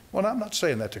mean? Well, I'm not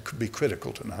saying that to be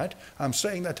critical tonight. I'm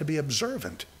saying that to be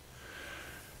observant.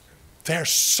 There are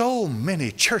so many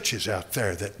churches out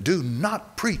there that do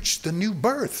not preach the new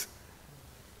birth.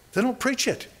 They don't preach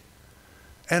it.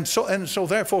 And so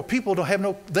therefore people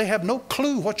they have no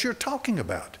clue what you're talking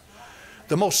about.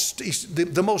 The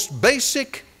most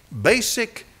basic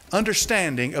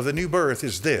understanding of the new birth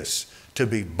is this: to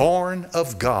be born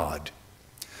of God.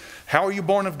 How are you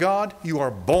born of God? You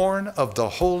are born of the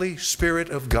Holy Spirit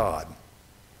of God.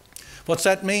 What's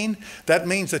that mean? That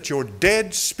means that your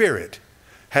dead spirit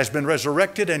has been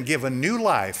resurrected and given new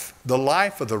life. The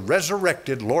life of the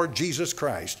resurrected Lord Jesus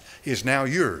Christ is now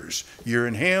yours. You're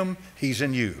in Him, He's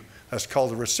in you. That's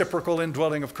called the reciprocal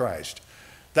indwelling of Christ.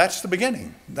 That's the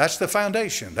beginning. That's the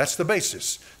foundation. That's the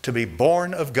basis, to be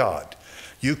born of God.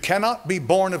 You cannot be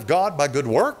born of God by good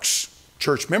works,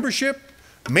 church membership,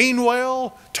 mean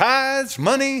well, tithes,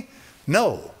 money.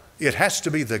 No, it has to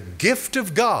be the gift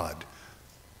of God,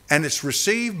 and it's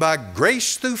received by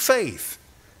grace through faith.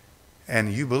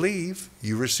 And you believe,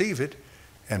 you receive it,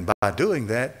 and by doing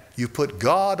that, you put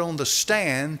God on the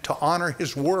stand to honor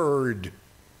His word.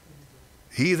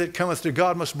 He that cometh to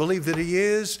God must believe that He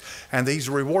is, and that He's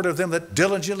a rewarder of them that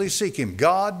diligently seek Him.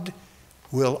 God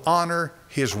will honor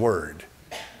His word.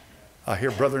 I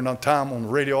hear brethren on the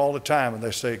radio all the time, and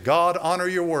they say, God, honor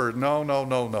your word. No.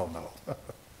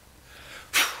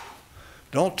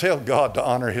 Don't tell God to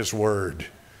honor His word.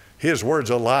 His word's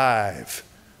alive.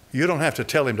 You don't have to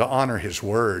tell Him to honor His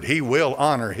word. He will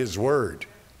honor His word.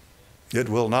 It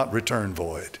will not return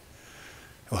void.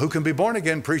 Well, who can be born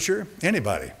again, preacher?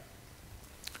 Anybody.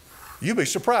 You'd be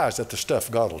surprised at the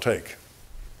stuff God will take.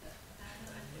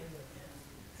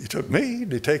 He took me.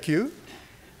 Did He take you?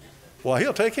 Well,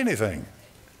 He'll take anything.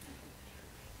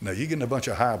 Now, you get in a bunch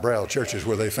of highbrow churches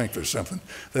where they think there's something.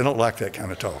 They don't like that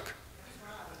kind of talk.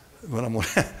 But I'm going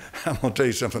to tell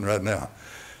you something right now.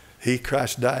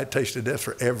 Christ died, tasted death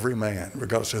for every man,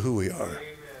 regardless of who we are.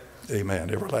 Amen.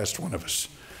 Every last one of us.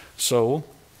 So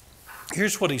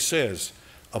here's what he says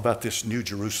about this New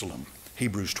Jerusalem.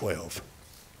 Hebrews 12.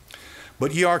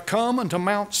 But ye are come unto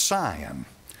Mount Sion,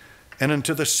 and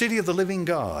unto the city of the living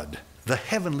God, the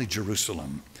heavenly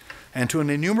Jerusalem, and to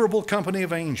an innumerable company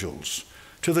of angels,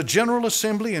 to the general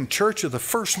assembly and church of the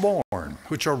firstborn,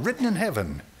 which are written in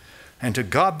heaven, and to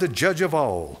God the judge of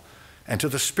all, and to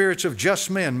the spirits of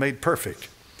just men made perfect,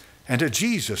 and to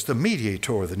Jesus the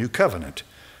mediator of the new covenant,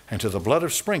 and to the blood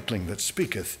of sprinkling that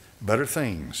speaketh better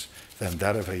things than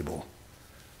that of Abel.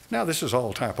 Now this is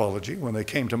all typology. When they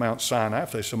came to Mount Sinai,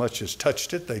 if they so much as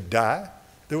touched it, they'd die.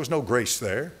 There was no grace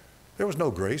there. There was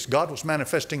no grace. God was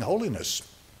manifesting holiness.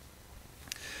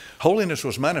 Holiness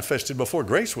was manifested before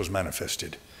grace was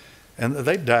manifested. And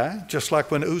they'd die, just like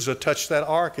when Uzzah touched that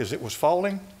ark as it was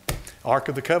falling, Ark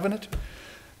of the Covenant.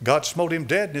 God smote him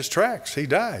dead in his tracks. He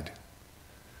died.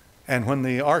 And when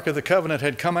the Ark of the Covenant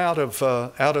had come out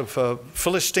of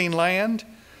Philistine land,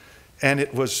 and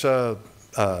it was the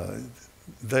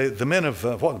men of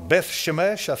Beth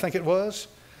Shemesh, I think it was,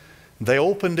 they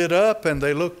opened it up and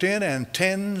they looked in, and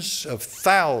tens of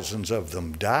thousands of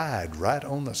them died right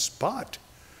on the spot.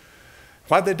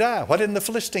 Why'd they die? Why didn't the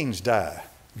Philistines die?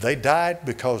 They died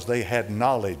because they had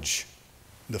knowledge.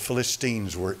 The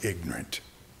Philistines were ignorant.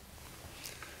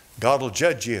 God will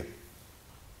judge you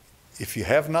if you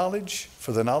have knowledge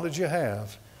for the knowledge you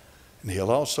have, and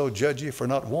he'll also judge you for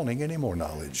not wanting any more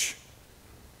knowledge,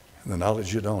 the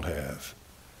knowledge you don't have.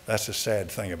 That's the sad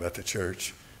thing about the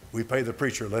church. We pay the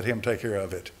preacher, let him take care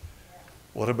of it.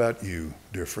 What about you,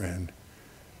 dear friend?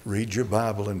 Read your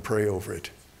Bible and pray over it.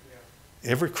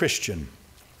 Every Christian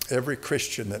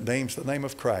that names the name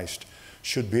of Christ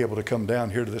should be able to come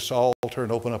down here to this altar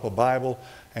and open up a Bible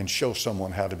and show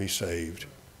someone how to be saved.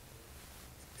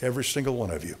 Every single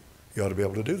one of you. You ought to be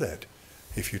able to do that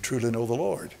if you truly know the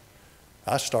Lord.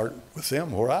 I start with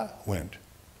them where I went.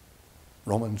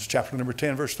 Romans chapter number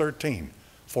 10, verse 13.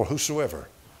 For whosoever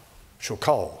shall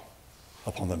call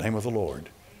upon the name of the Lord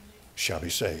shall be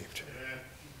saved.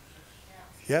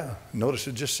 Yeah, notice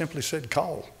it just simply said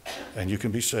call, and you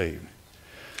can be saved.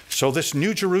 So this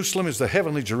New Jerusalem is the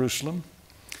heavenly Jerusalem.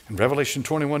 In Revelation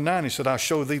 21:9, he said, I'll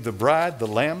show thee the bride, the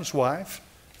Lamb's wife.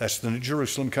 That's the New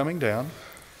Jerusalem coming down.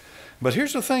 But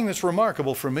here's the thing that's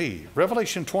remarkable for me.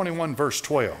 Revelation 21, verse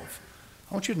 12.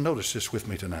 I want you to notice this with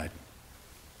me tonight.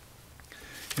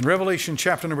 In Revelation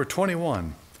chapter number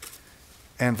 21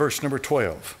 and verse number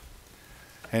 12.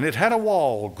 And it had a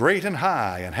wall great and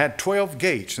high, and had 12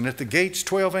 gates, and at the gates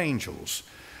 12 angels,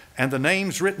 and the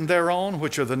names written thereon,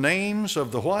 which are the names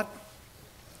of the what?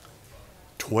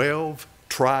 12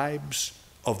 tribes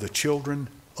of the children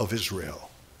of Israel.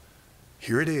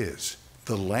 Here it is,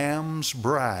 the Lamb's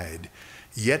bride,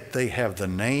 yet they have the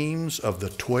names of the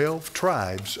 12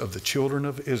 tribes of the children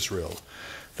of Israel.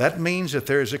 That means that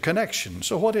there is a connection.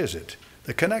 So what is it?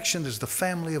 The connection is the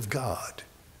family of God.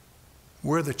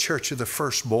 We're the church of the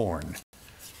firstborn.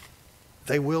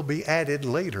 They will be added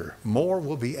later. More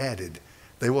will be added.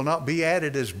 They will not be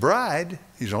added as bride.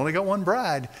 He's only got one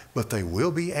bride, but they will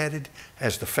be added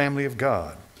as the family of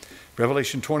God.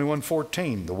 Revelation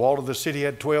 21:14, the wall of the city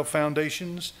had 12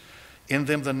 foundations, in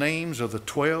them the names of the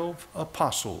 12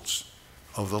 apostles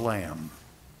of the Lamb.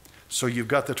 So you've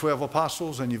got the 12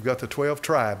 apostles and you've got the 12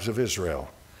 tribes of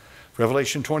Israel.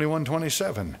 Revelation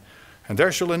 21:27, and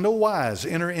there shall in no wise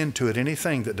enter into it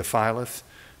anything that defileth,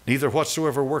 neither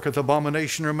whatsoever worketh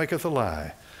abomination or maketh a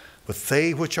lie, but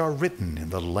they which are written in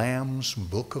the Lamb's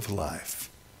book of life.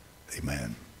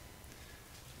 Amen.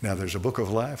 Now there's a book of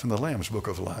life and the Lamb's book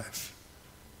of life.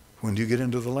 When do you get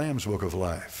into the Lamb's book of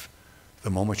life? The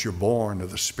moment you're born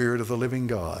of the Spirit of the living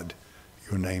God,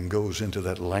 your name goes into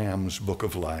that Lamb's book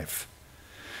of life.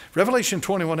 Revelation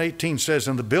 21:18 says,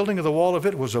 and the building of the wall of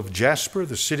it was of jasper.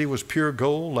 The city was pure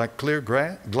gold, like clear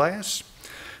glass.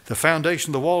 The foundation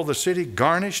of the wall of the city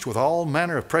garnished with all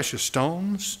manner of precious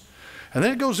stones. And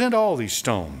then it goes into all these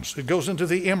stones. It goes into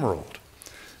the emerald.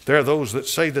 There are those that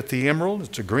say that the emerald,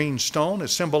 it's a green stone. It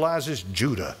symbolizes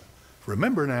Judah.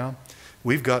 Remember now,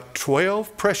 we've got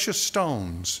 12 precious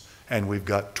stones, and we've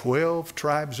got 12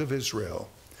 tribes of Israel.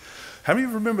 How many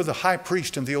of you remember the high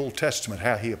priest in the Old Testament,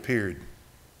 how he appeared?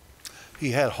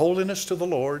 He had holiness to the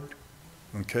Lord,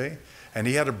 okay? And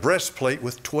he had a breastplate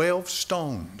with 12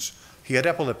 stones. He had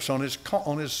epaulets on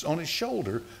his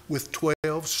shoulder with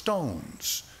 12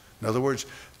 stones. In other words,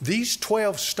 these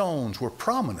 12 stones were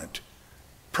prominent.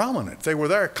 They were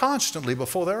there constantly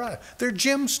before their eyes. They're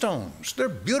gemstones. They're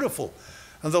beautiful.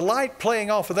 And the light playing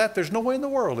off of that, there's no way in the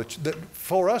world that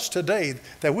for us today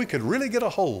that we could really get a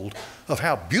hold of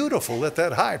how beautiful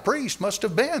that high priest must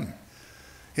have been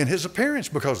in his appearance,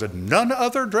 because none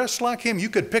other dressed like him. You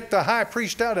could pick the high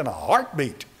priest out in a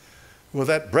heartbeat with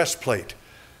that breastplate.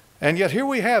 And yet here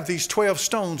we have these 12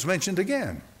 stones mentioned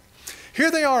again.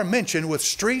 Here they are mentioned with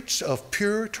streets of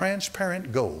pure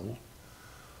transparent gold,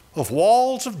 of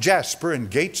walls of jasper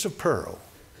and gates of pearl.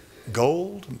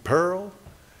 Gold and pearl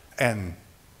and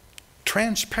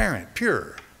transparent,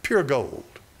 pure gold,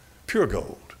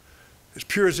 as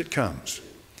pure as it comes.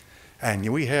 And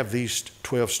we have these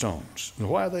 12 stones. And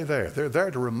why are they there? They're there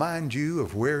to remind you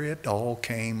of where it all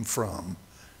came from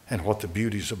and what the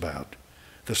beauty's about.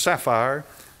 The sapphire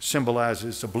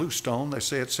symbolizes a blue stone. They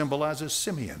say it symbolizes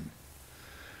Simeon.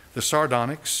 The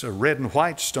sardonyx, a red and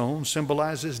white stone,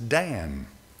 symbolizes Dan.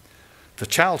 The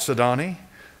chalcedony,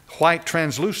 white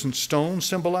translucent stone,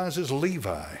 symbolizes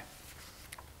Levi.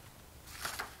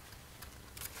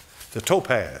 The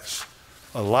topaz,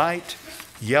 a light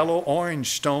yellow-orange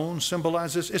stone,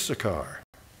 symbolizes Issachar.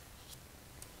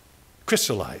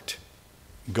 Chrysolite,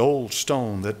 gold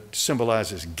stone that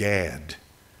symbolizes Gad.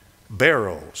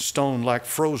 Beryl, stone like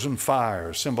frozen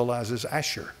fire, symbolizes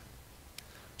Asher.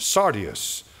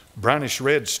 Sardius, brownish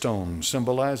red stone,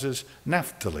 symbolizes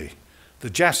Naphtali. The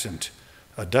jacinth,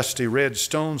 a dusty red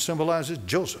stone, symbolizes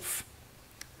Joseph.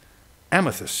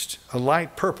 Amethyst, a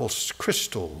light purple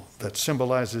crystal that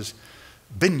symbolizes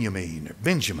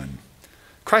Benjamin.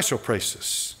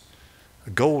 Chrysoprasus, a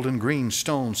golden green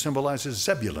stone, symbolizes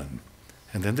Zebulun.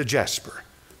 And then the jasper,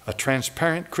 a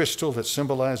transparent crystal that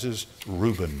symbolizes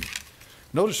Reuben.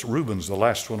 Notice Reuben's the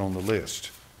last one on the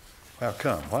list. How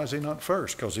come? Why is he not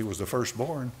first? Because he was the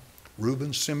firstborn.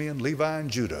 Reuben, Simeon, Levi, and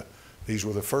Judah. These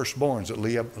were the firstborns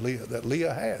that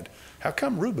Leah had. How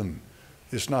come Reuben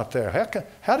is not there?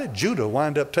 How did Judah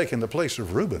wind up taking the place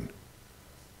of Reuben?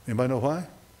 Anybody know why?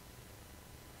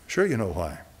 Sure you know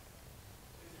why.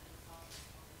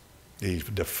 He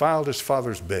defiled his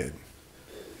father's bed.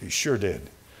 He sure did. And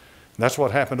that's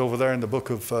what happened over there in the book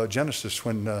of Genesis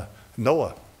when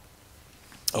Noah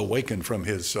awakened from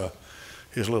his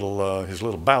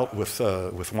little bout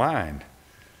with wine.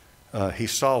 He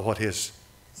saw what his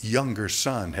younger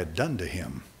son had done to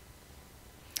him.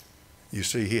 You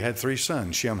see, he had 3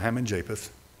 sons, Shem, Ham, and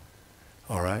Japheth.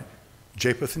 All right?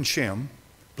 Japheth and Shem.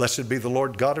 Blessed be the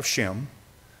Lord God of Shem.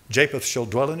 Japheth shall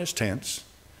dwell in his tents.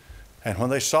 And when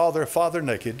they saw their father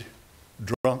naked,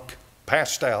 drunk,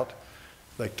 passed out,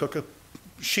 they took a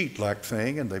sheet-like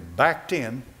thing and they backed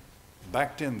in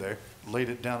there, laid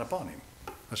it down upon him.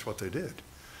 That's what they did.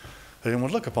 They didn't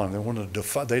want to look upon him.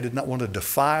 They did not want to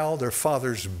defile their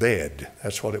father's bed.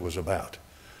 That's what it was about.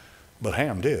 But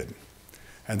Ham did.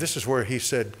 And this is where he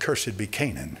said, cursed be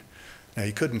Canaan. Now,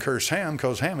 he couldn't curse Ham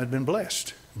because Ham had been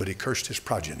blessed, but he cursed his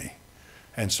progeny.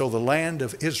 And so the land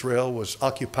of Israel was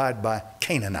occupied by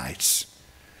Canaanites.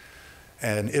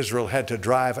 And Israel had to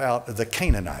drive out the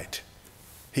Canaanite.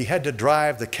 He had to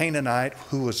drive the Canaanite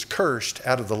who was cursed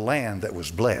out of the land that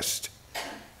was blessed.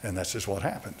 And that's just what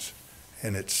happens.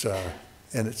 And it's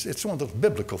one of those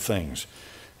biblical things.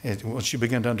 And once you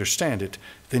begin to understand it,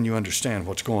 then you understand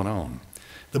what's going on.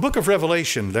 The book of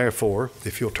Revelation, therefore,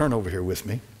 if you'll turn over here with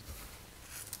me.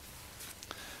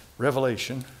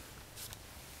 Revelation.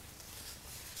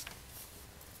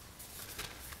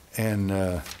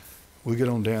 And we get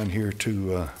on down here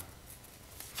to,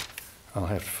 I'll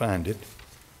have to find it.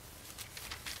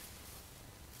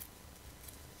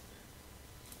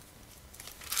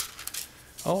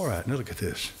 All right, now look at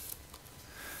this.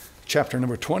 Chapter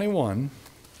number 21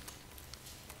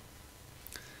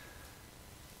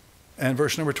 and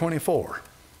verse number 24.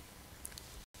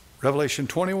 Revelation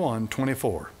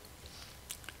 21:24.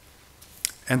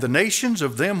 And the nations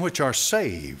of them which are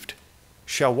saved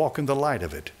shall walk in the light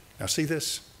of it. Now see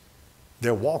this?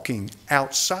 They're walking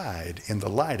outside in the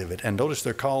light of it. And notice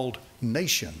they're called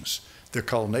nations. They're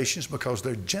called nations because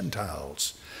they're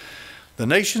Gentiles. The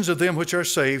nations of them which are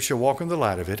saved shall walk in the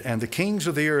light of it, and the kings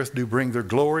of the earth do bring their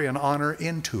glory and honor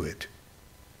into it.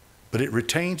 But it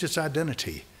retains its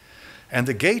identity. And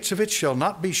the gates of it shall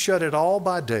not be shut at all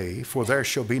by day, for there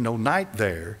shall be no night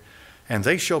there. And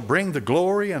they shall bring the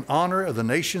glory and honor of the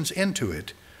nations into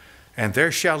it. And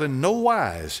there shall in no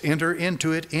wise enter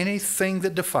into it anything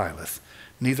that defileth,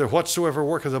 neither whatsoever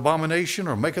worketh abomination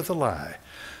or maketh a lie,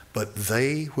 but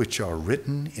they which are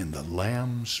written in the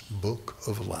Lamb's book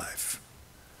of life.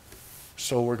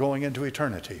 So we're going into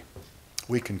eternity.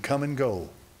 We can come and go.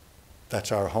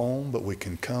 That's our home, but we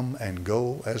can come and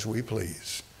go as we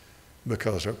please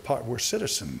because we're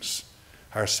citizens.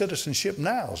 Our citizenship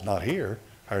now is not here.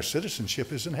 Our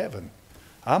citizenship is in heaven.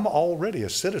 I'm already a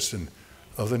citizen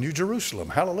of the New Jerusalem.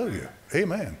 Hallelujah.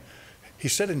 Amen. He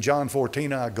said in John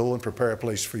 14, I go and prepare a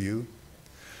place for you.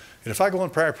 And if I go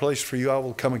and prepare a place for you, I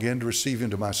will come again to receive you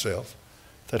into myself,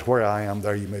 that where I am,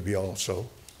 there you may be also.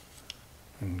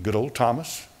 And good old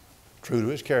Thomas, true to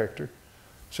his character,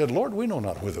 said, Lord, we know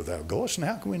not whither thou goest, and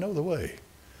how can we know the way?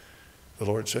 The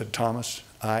Lord said, Thomas,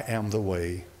 I am the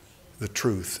way, the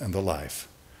truth, and the life.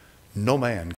 No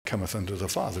man cometh unto the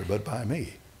Father but by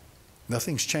me.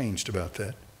 Nothing's changed about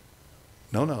that.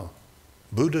 No.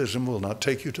 Buddhism will not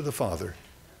take you to the Father.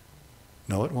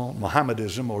 No, it won't.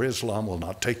 Mohammedanism or Islam will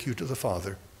not take you to the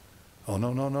Father. Oh,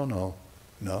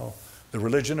 no. The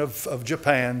religion of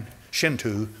Japan,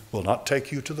 Shinto, will not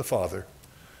take you to the Father.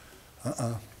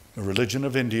 The religion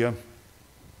of India,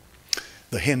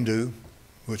 the Hindu,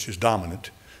 which is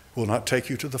dominant, will not take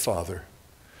you to the Father.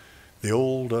 The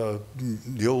old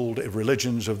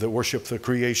religions of the worship the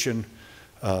creation,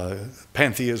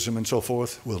 pantheism and so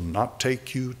forth, will not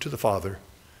take you to the Father.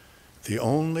 The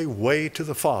only way to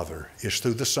the Father is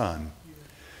through the Son.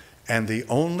 And the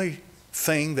only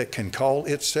thing that can call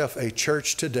itself a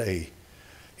church today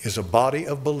is a body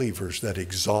of believers that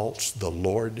exalts the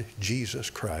Lord Jesus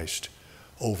Christ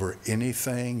over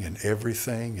anything and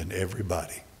everything and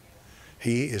everybody.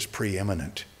 He is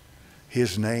preeminent.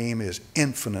 His name is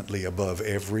infinitely above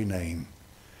every name.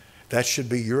 That should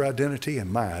be your identity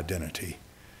and my identity,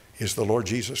 is the Lord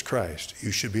Jesus Christ.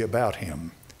 You should be about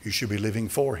him. You should be living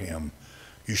for him.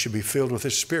 You should be filled with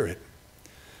his Spirit.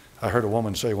 I heard a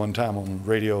woman say one time on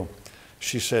radio,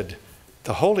 she said,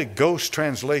 the Holy Ghost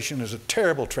translation is a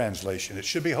terrible translation. It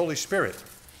should be Holy Spirit.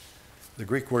 The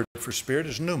Greek word for spirit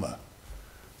is pneuma.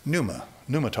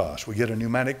 Pneumatos. We get a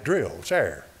pneumatic drill. It's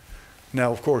air.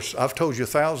 Now, of course, I've told you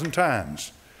 1,000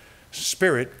 times,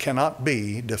 spirit cannot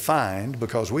be defined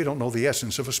because we don't know the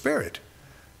essence of a spirit.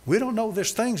 We don't know.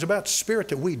 There's things about spirit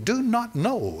that we do not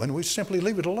know, and we simply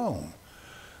leave it alone.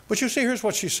 But you see, here's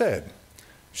what she said.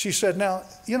 She said, now,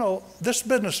 you know, this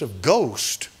business of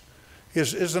ghost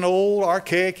is an old,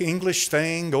 archaic English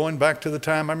thing going back to the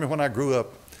time, I remember when I grew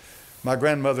up, my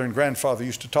grandmother and grandfather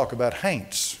used to talk about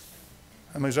haints.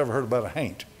 How many's ever heard about a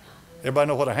haint? Everybody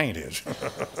know what a haint is?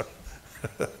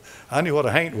 I knew what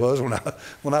a haint was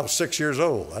when I was 6 years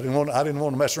old. I didn't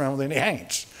want to mess around with any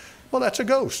haints. Well, that's a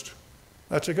ghost.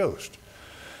 That's a ghost.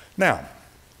 Now,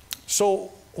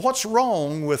 so what's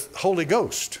wrong with Holy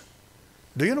Ghost?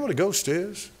 Do you know what a ghost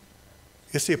is?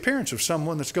 It's the appearance of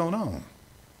someone that's gone on.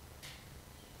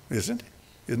 Isn't it?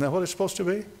 Isn't that what it's supposed to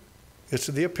be? It's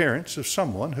the appearance of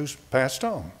someone who's passed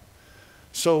on.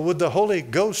 So would the Holy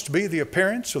Ghost be the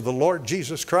appearance of the Lord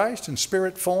Jesus Christ in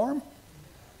spirit form?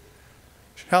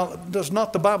 How does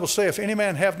not the Bible say, if any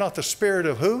man have not the Spirit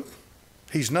of who?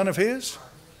 He's none of his?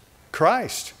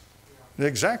 Christ.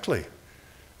 Exactly.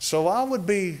 So I would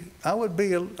be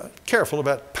careful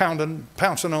about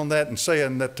pouncing on that and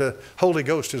saying that the Holy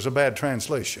Ghost is a bad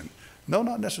translation. No,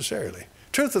 not necessarily.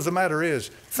 Truth of the matter is,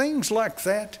 things like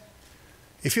that,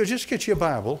 if you'll just get your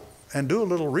Bible and do a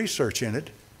little research in it,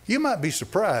 you might be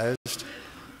surprised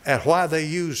at why they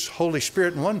use Holy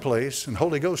Spirit in one place and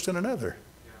Holy Ghost in another.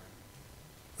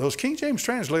 Those King James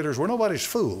translators were nobody's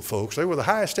fool, folks. They were the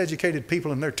highest educated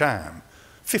people in their time.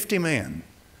 50 men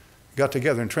got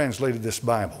together and translated this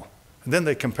Bible. And then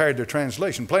they compared their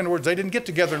translation. In plain words, they didn't get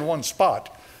together in one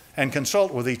spot and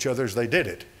consult with each other as they did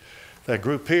it. They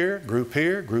group here, group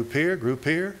here, group here, group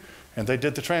here, and they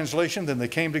did the translation, then they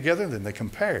came together, and then they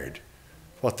compared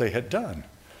what they had done.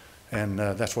 And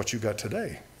that's what you got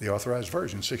today, the Authorized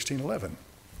Version, 1611,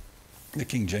 the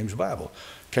King James Bible.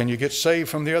 Can you get saved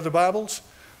from the other Bibles?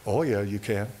 Oh, yeah, you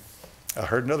can. I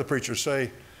heard another preacher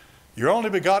say, you're only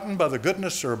begotten by the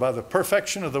goodness or by the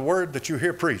perfection of the word that you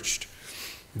hear preached.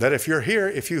 That if you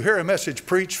hear a message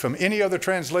preached from any other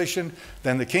translation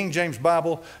than the King James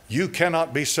Bible, you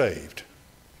cannot be saved.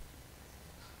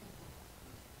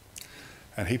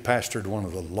 And he pastored one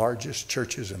of the largest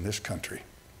churches in this country.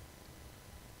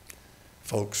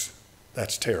 Folks,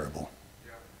 that's terrible.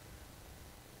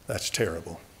 That's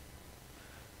terrible.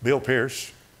 Bill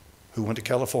Pierce, who went to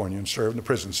California and served in the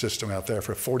prison system out there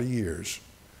for 40 years,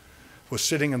 was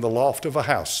sitting in the loft of a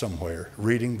house somewhere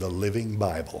reading the Living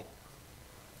Bible.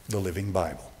 The Living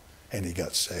Bible. And he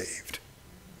got saved.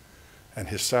 And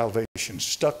his salvation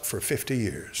stuck for 50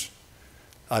 years.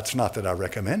 It's not that I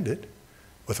recommend it,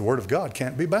 but the Word of God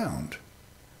can't be bound.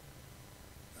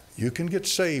 You can get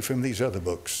saved from these other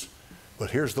books,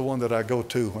 but here's the one that I go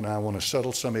to when I want to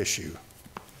settle some issue.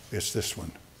 It's this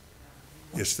one.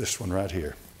 It's this one right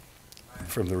here.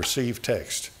 From the received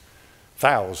text.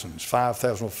 5,000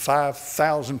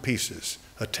 pieces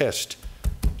attest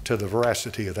to the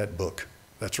veracity of that book.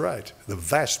 That's right. The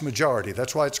vast majority.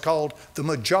 That's why it's called the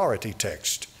majority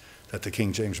text that the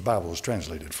King James Bible is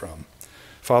translated from.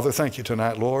 Father, thank you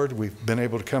tonight, Lord. We've been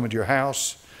able to come into your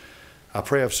house. I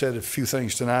pray I've said a few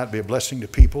things tonight, be a blessing to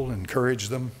people, encourage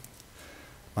them.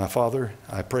 My Father,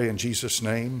 I pray in Jesus'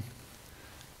 name,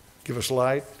 give us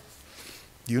light.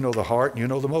 You know the heart, and you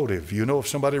know the motive. You know if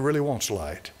somebody really wants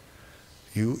light.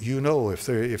 You know if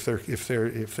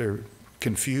they're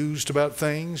confused about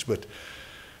things, but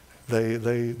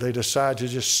they decide to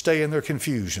just stay in their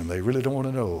confusion. They really don't want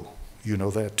to know. You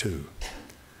know that too.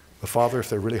 But Father, if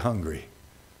they're really hungry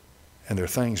and there are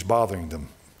things bothering them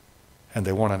and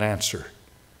they want an answer,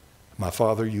 my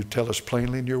Father, you tell us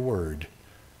plainly in your word,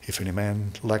 if any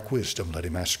man lack wisdom, let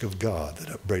him ask of God that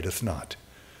upbraideth not.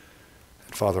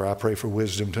 And Father, I pray for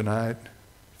wisdom tonight.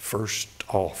 First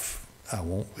off, I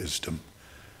want wisdom.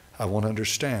 I want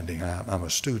understanding. I'm a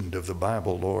student of the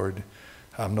Bible, Lord.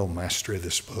 I'm no master of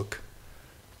this book,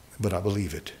 but I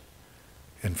believe it.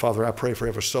 And Father, I pray for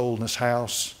every soul in this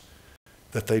house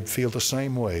that they'd feel the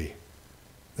same way,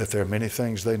 that there are many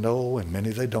things they know and many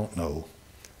they don't know,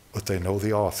 but they know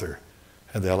the author,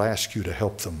 and they'll ask you to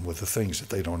help them with the things that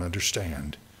they don't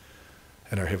understand.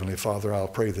 And our Heavenly Father, I'll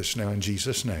pray this now in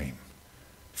Jesus' name,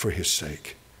 for his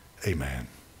sake. Amen.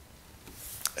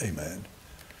 Amen.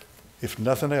 If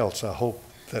nothing else, I hope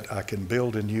that I can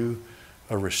build in you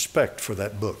a respect for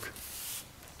that book.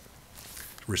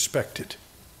 Respect it.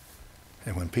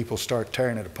 And when people start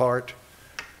tearing it apart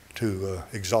to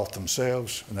exalt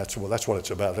themselves, and that's what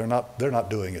it's about. They're not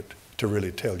doing it to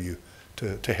really tell you,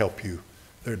 to help you.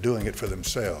 They're doing it for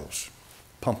themselves,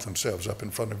 pump themselves up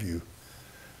in front of you.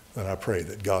 Then I pray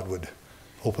that God would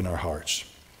open our hearts.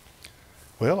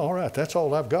 Well, all right, that's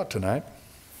all I've got tonight.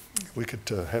 We could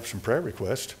have some prayer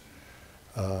requests.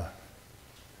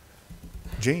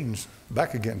 Jean's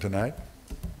back again tonight.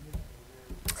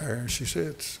 There she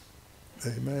sits.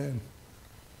 Amen.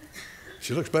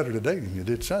 She looks better today than you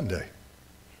did Sunday.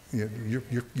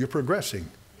 You're progressing.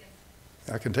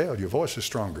 I can tell your voice is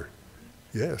stronger.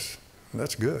 Yes,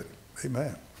 that's good.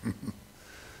 Amen.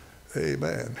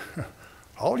 Amen.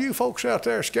 All you folks out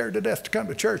there scared to death to come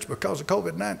to church because of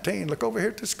COVID-19, look over here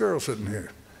at this girl sitting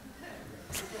here.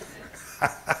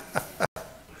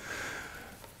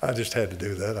 I just had to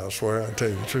do that. I swear. I'll tell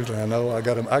you the truth. I know I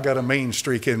got a mean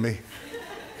streak in me.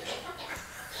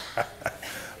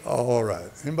 All right.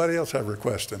 Anybody else have a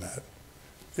request tonight?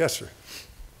 Yes, sir.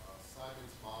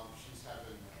 Simon's mom, she's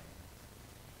having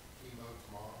chemo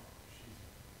tomorrow. She's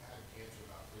had cancer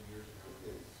about 10 years ago.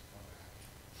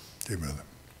 It's Dear brother.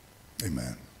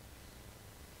 Amen.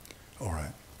 All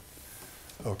right.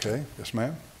 Okay. Yes,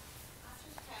 ma'am. I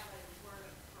just have a word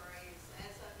of praise.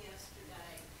 As of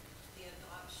yesterday, the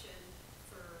adoption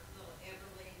for little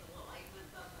Everly, the little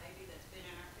 8-month-old baby that's been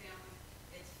in our family,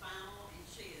 it's final, and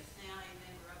she is now a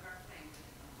member of our family.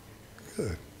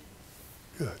 Good.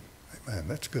 Good. Amen.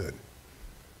 That's good.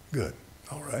 Good.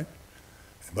 All right.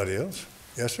 Anybody else?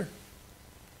 Yes, sir.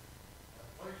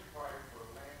 Please pray for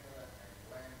Linda and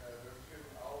Glenda. They're two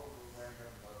older women,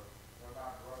 but they're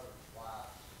my brother's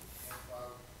wives. And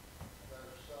both,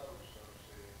 they're so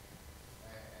sick.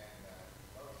 And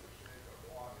both are sick, but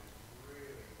one is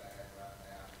really bad right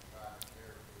now. I'm trying to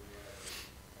care for the other.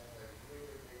 And they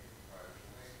really need your prayers.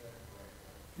 Linda and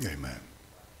Glenda. Amen.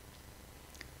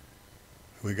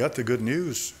 We got the good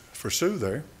news for Sue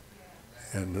there.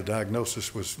 And the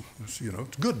diagnosis was it's a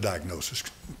good diagnosis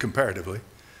comparatively.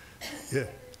 Yeah.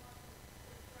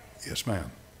 Yes,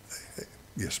 ma'am.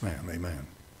 Yes, ma'am. Amen.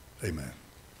 Amen.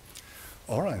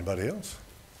 All right. Anybody else?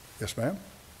 Yes, ma'am.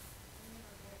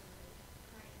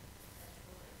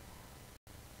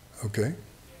 Okay.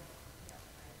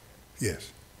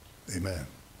 Yes. Amen.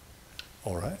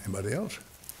 All right. Anybody else?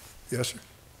 Yes, sir.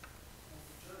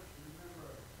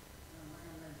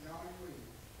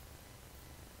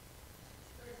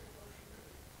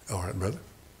 All right, brother.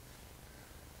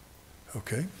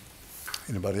 Okay.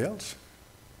 Anybody else?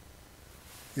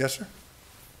 Yes, sir.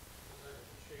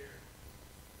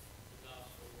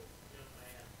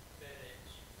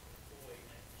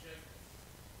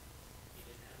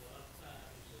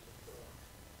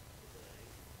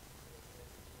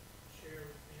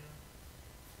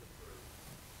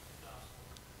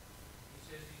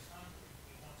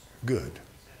 Good.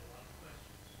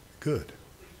 Good.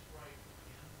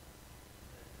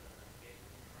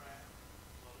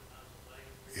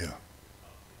 Yeah.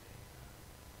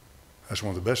 That's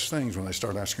one of the best things when they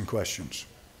start asking questions.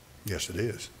 Yes, it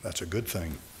is. That's a good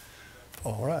thing.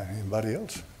 All right. Anybody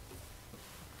else?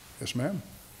 Yes, ma'am.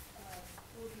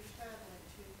 We'll be traveling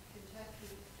to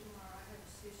Kentucky tomorrow. I have a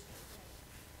sister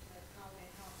that called in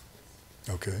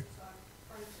hospice. Okay. So I'm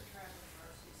praying for traveling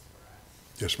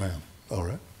Yes, ma'am. All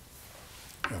right.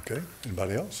 Okay.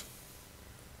 Anybody else?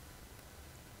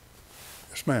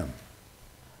 Yes, ma'am.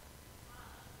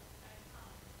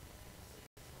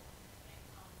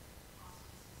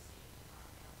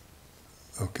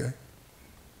 Okay.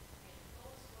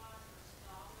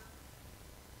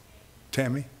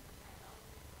 Tammy?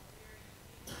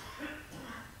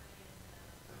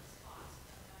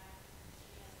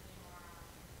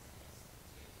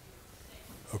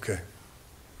 Okay.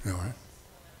 All right.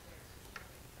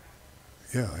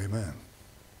 Yeah, amen.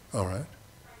 All right.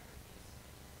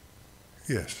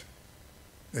 Yes.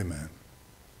 Amen.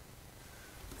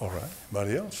 All right.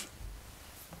 Anybody else?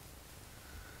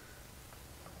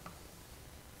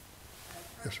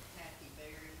 Yes. Kathy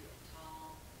Berry with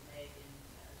Tom, Megan,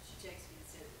 she texted me and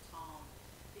said that Tom,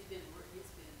 he's been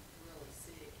really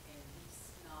sick and he's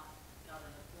not got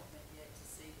an appointment yet to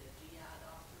see the GI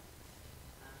doctor.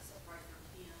 So pray for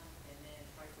him and then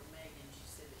pray for Megan. She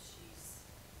said that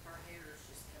her hair is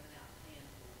just coming out in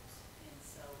handfuls. And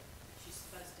so she's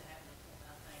supposed to have an appointment,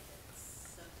 I think,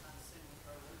 sometime soon with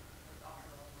her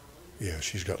doctor on her lupus. Yeah,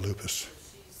 she's got lupus. So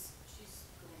she's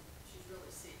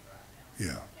really sick right now.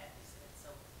 Yeah. Kathy said, so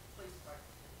please pray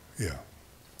for her.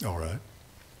 Yeah. All right.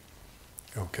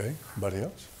 Okay. Anybody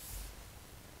else?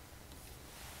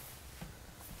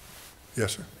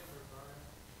 Yes, sir.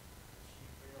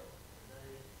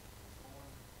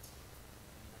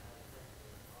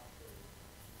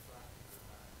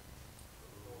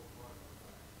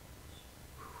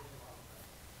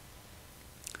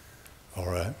 All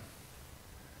right.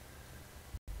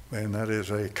 Man, that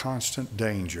is a constant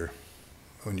danger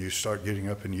when you start getting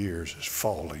up in years, is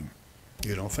falling.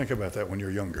 You don't think about that when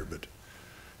you're younger, but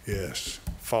yes,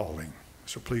 falling.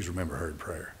 So please remember her in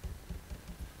prayer.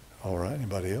 All right,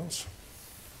 anybody else?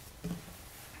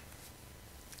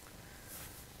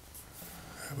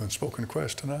 Have an unspoken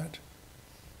request tonight?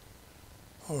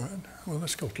 All right, well,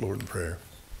 let's go to the Lord in prayer.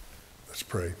 Let's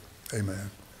pray.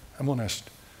 Amen. I'm going to ask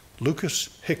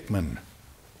Lucas Hickman.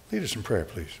 Lead us in prayer,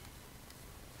 please.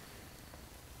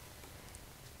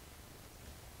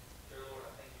 Dear Lord,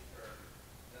 I thank you for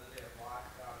another day of life.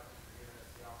 God, I thank you for giving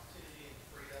us the opportunity and the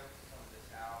freedom to come to this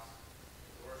house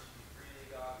to worship you freely,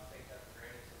 God. We take that for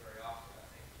granted so very often. I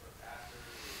thank you for pastors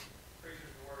and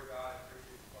preachers of the Word of God and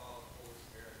preachers who follow the Holy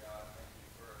Spirit, God. I thank you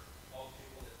for all the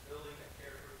people in this building that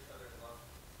care for each other and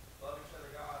love each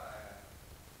other, God.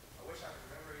 I wish I could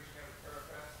remember each and every prayer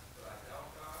request, but I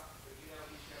don't, God. But you know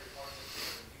each and every part of this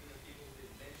building, even the people who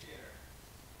didn't mention or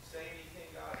say anything,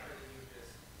 God. I pray that you would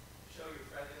just show your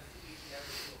presence to each and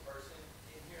every single person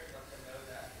in here and let them know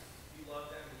that you love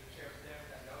them and you care for them,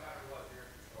 and that no matter what, you're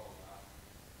in control, God.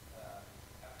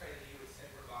 I pray that you would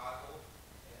send revival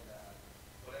in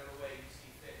whatever way you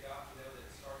see fit, God. You know that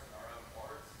it starts in our own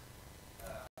hearts.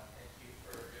 Thank you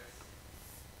for just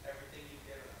everything you've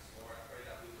given us, Lord. I pray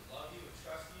that we would love you and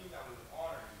trust you, that we would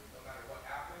honor you no matter what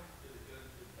happened, through the good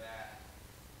and through the bad.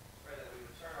 I pray that we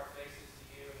would turn our faces to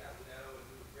you and that we know and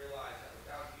we would realize that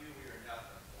without you we are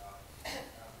nothing, God.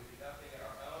 We do nothing on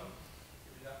our own, we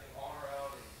do nothing on our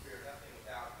own, and we are nothing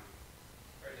without you.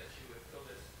 I pray that you would fill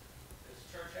this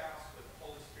church house with the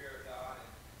Holy Spirit, God,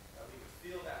 and that we would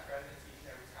feel that presence each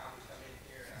and every time we come in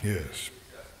here. And I pray that Yes. you would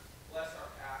just bless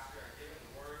our pastor and give him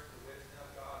the words, the wisdom,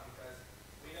 God, because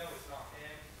we know it's not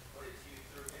him, but it's you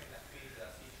through him that feeds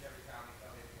us each and every time we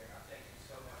come in here. And I thank you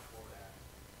so much for that.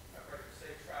 I pray for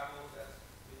safe travels as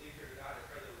we leave here tonight. I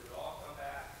pray that we would all come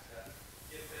back to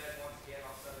get fed once again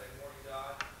on Sunday morning,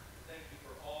 God. Thank you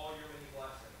for all your many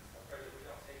blessings. I pray that we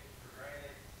don't take you for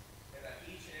granted and that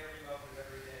each and every moment of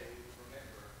every day we would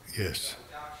remember Yes. that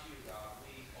without you, God,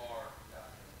 we are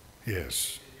nothing.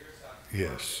 Yes. In your Son,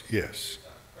 Yes. Yes.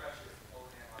 your Son's precious and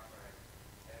holy name, I pray.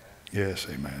 Amen. Yes,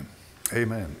 amen.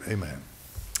 Amen. Amen.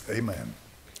 Amen.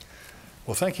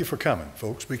 Well, thank you for coming,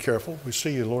 folks. Be careful. We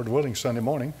see you, Lord willing, Sunday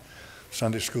morning,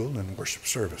 Sunday school and worship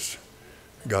service.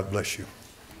 God bless you.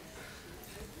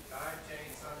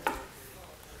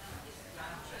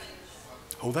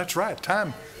 Oh, that's right.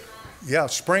 Time. Yeah,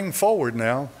 spring forward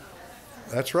now.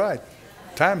 That's right.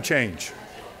 Time change.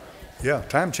 Yeah,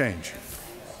 time change.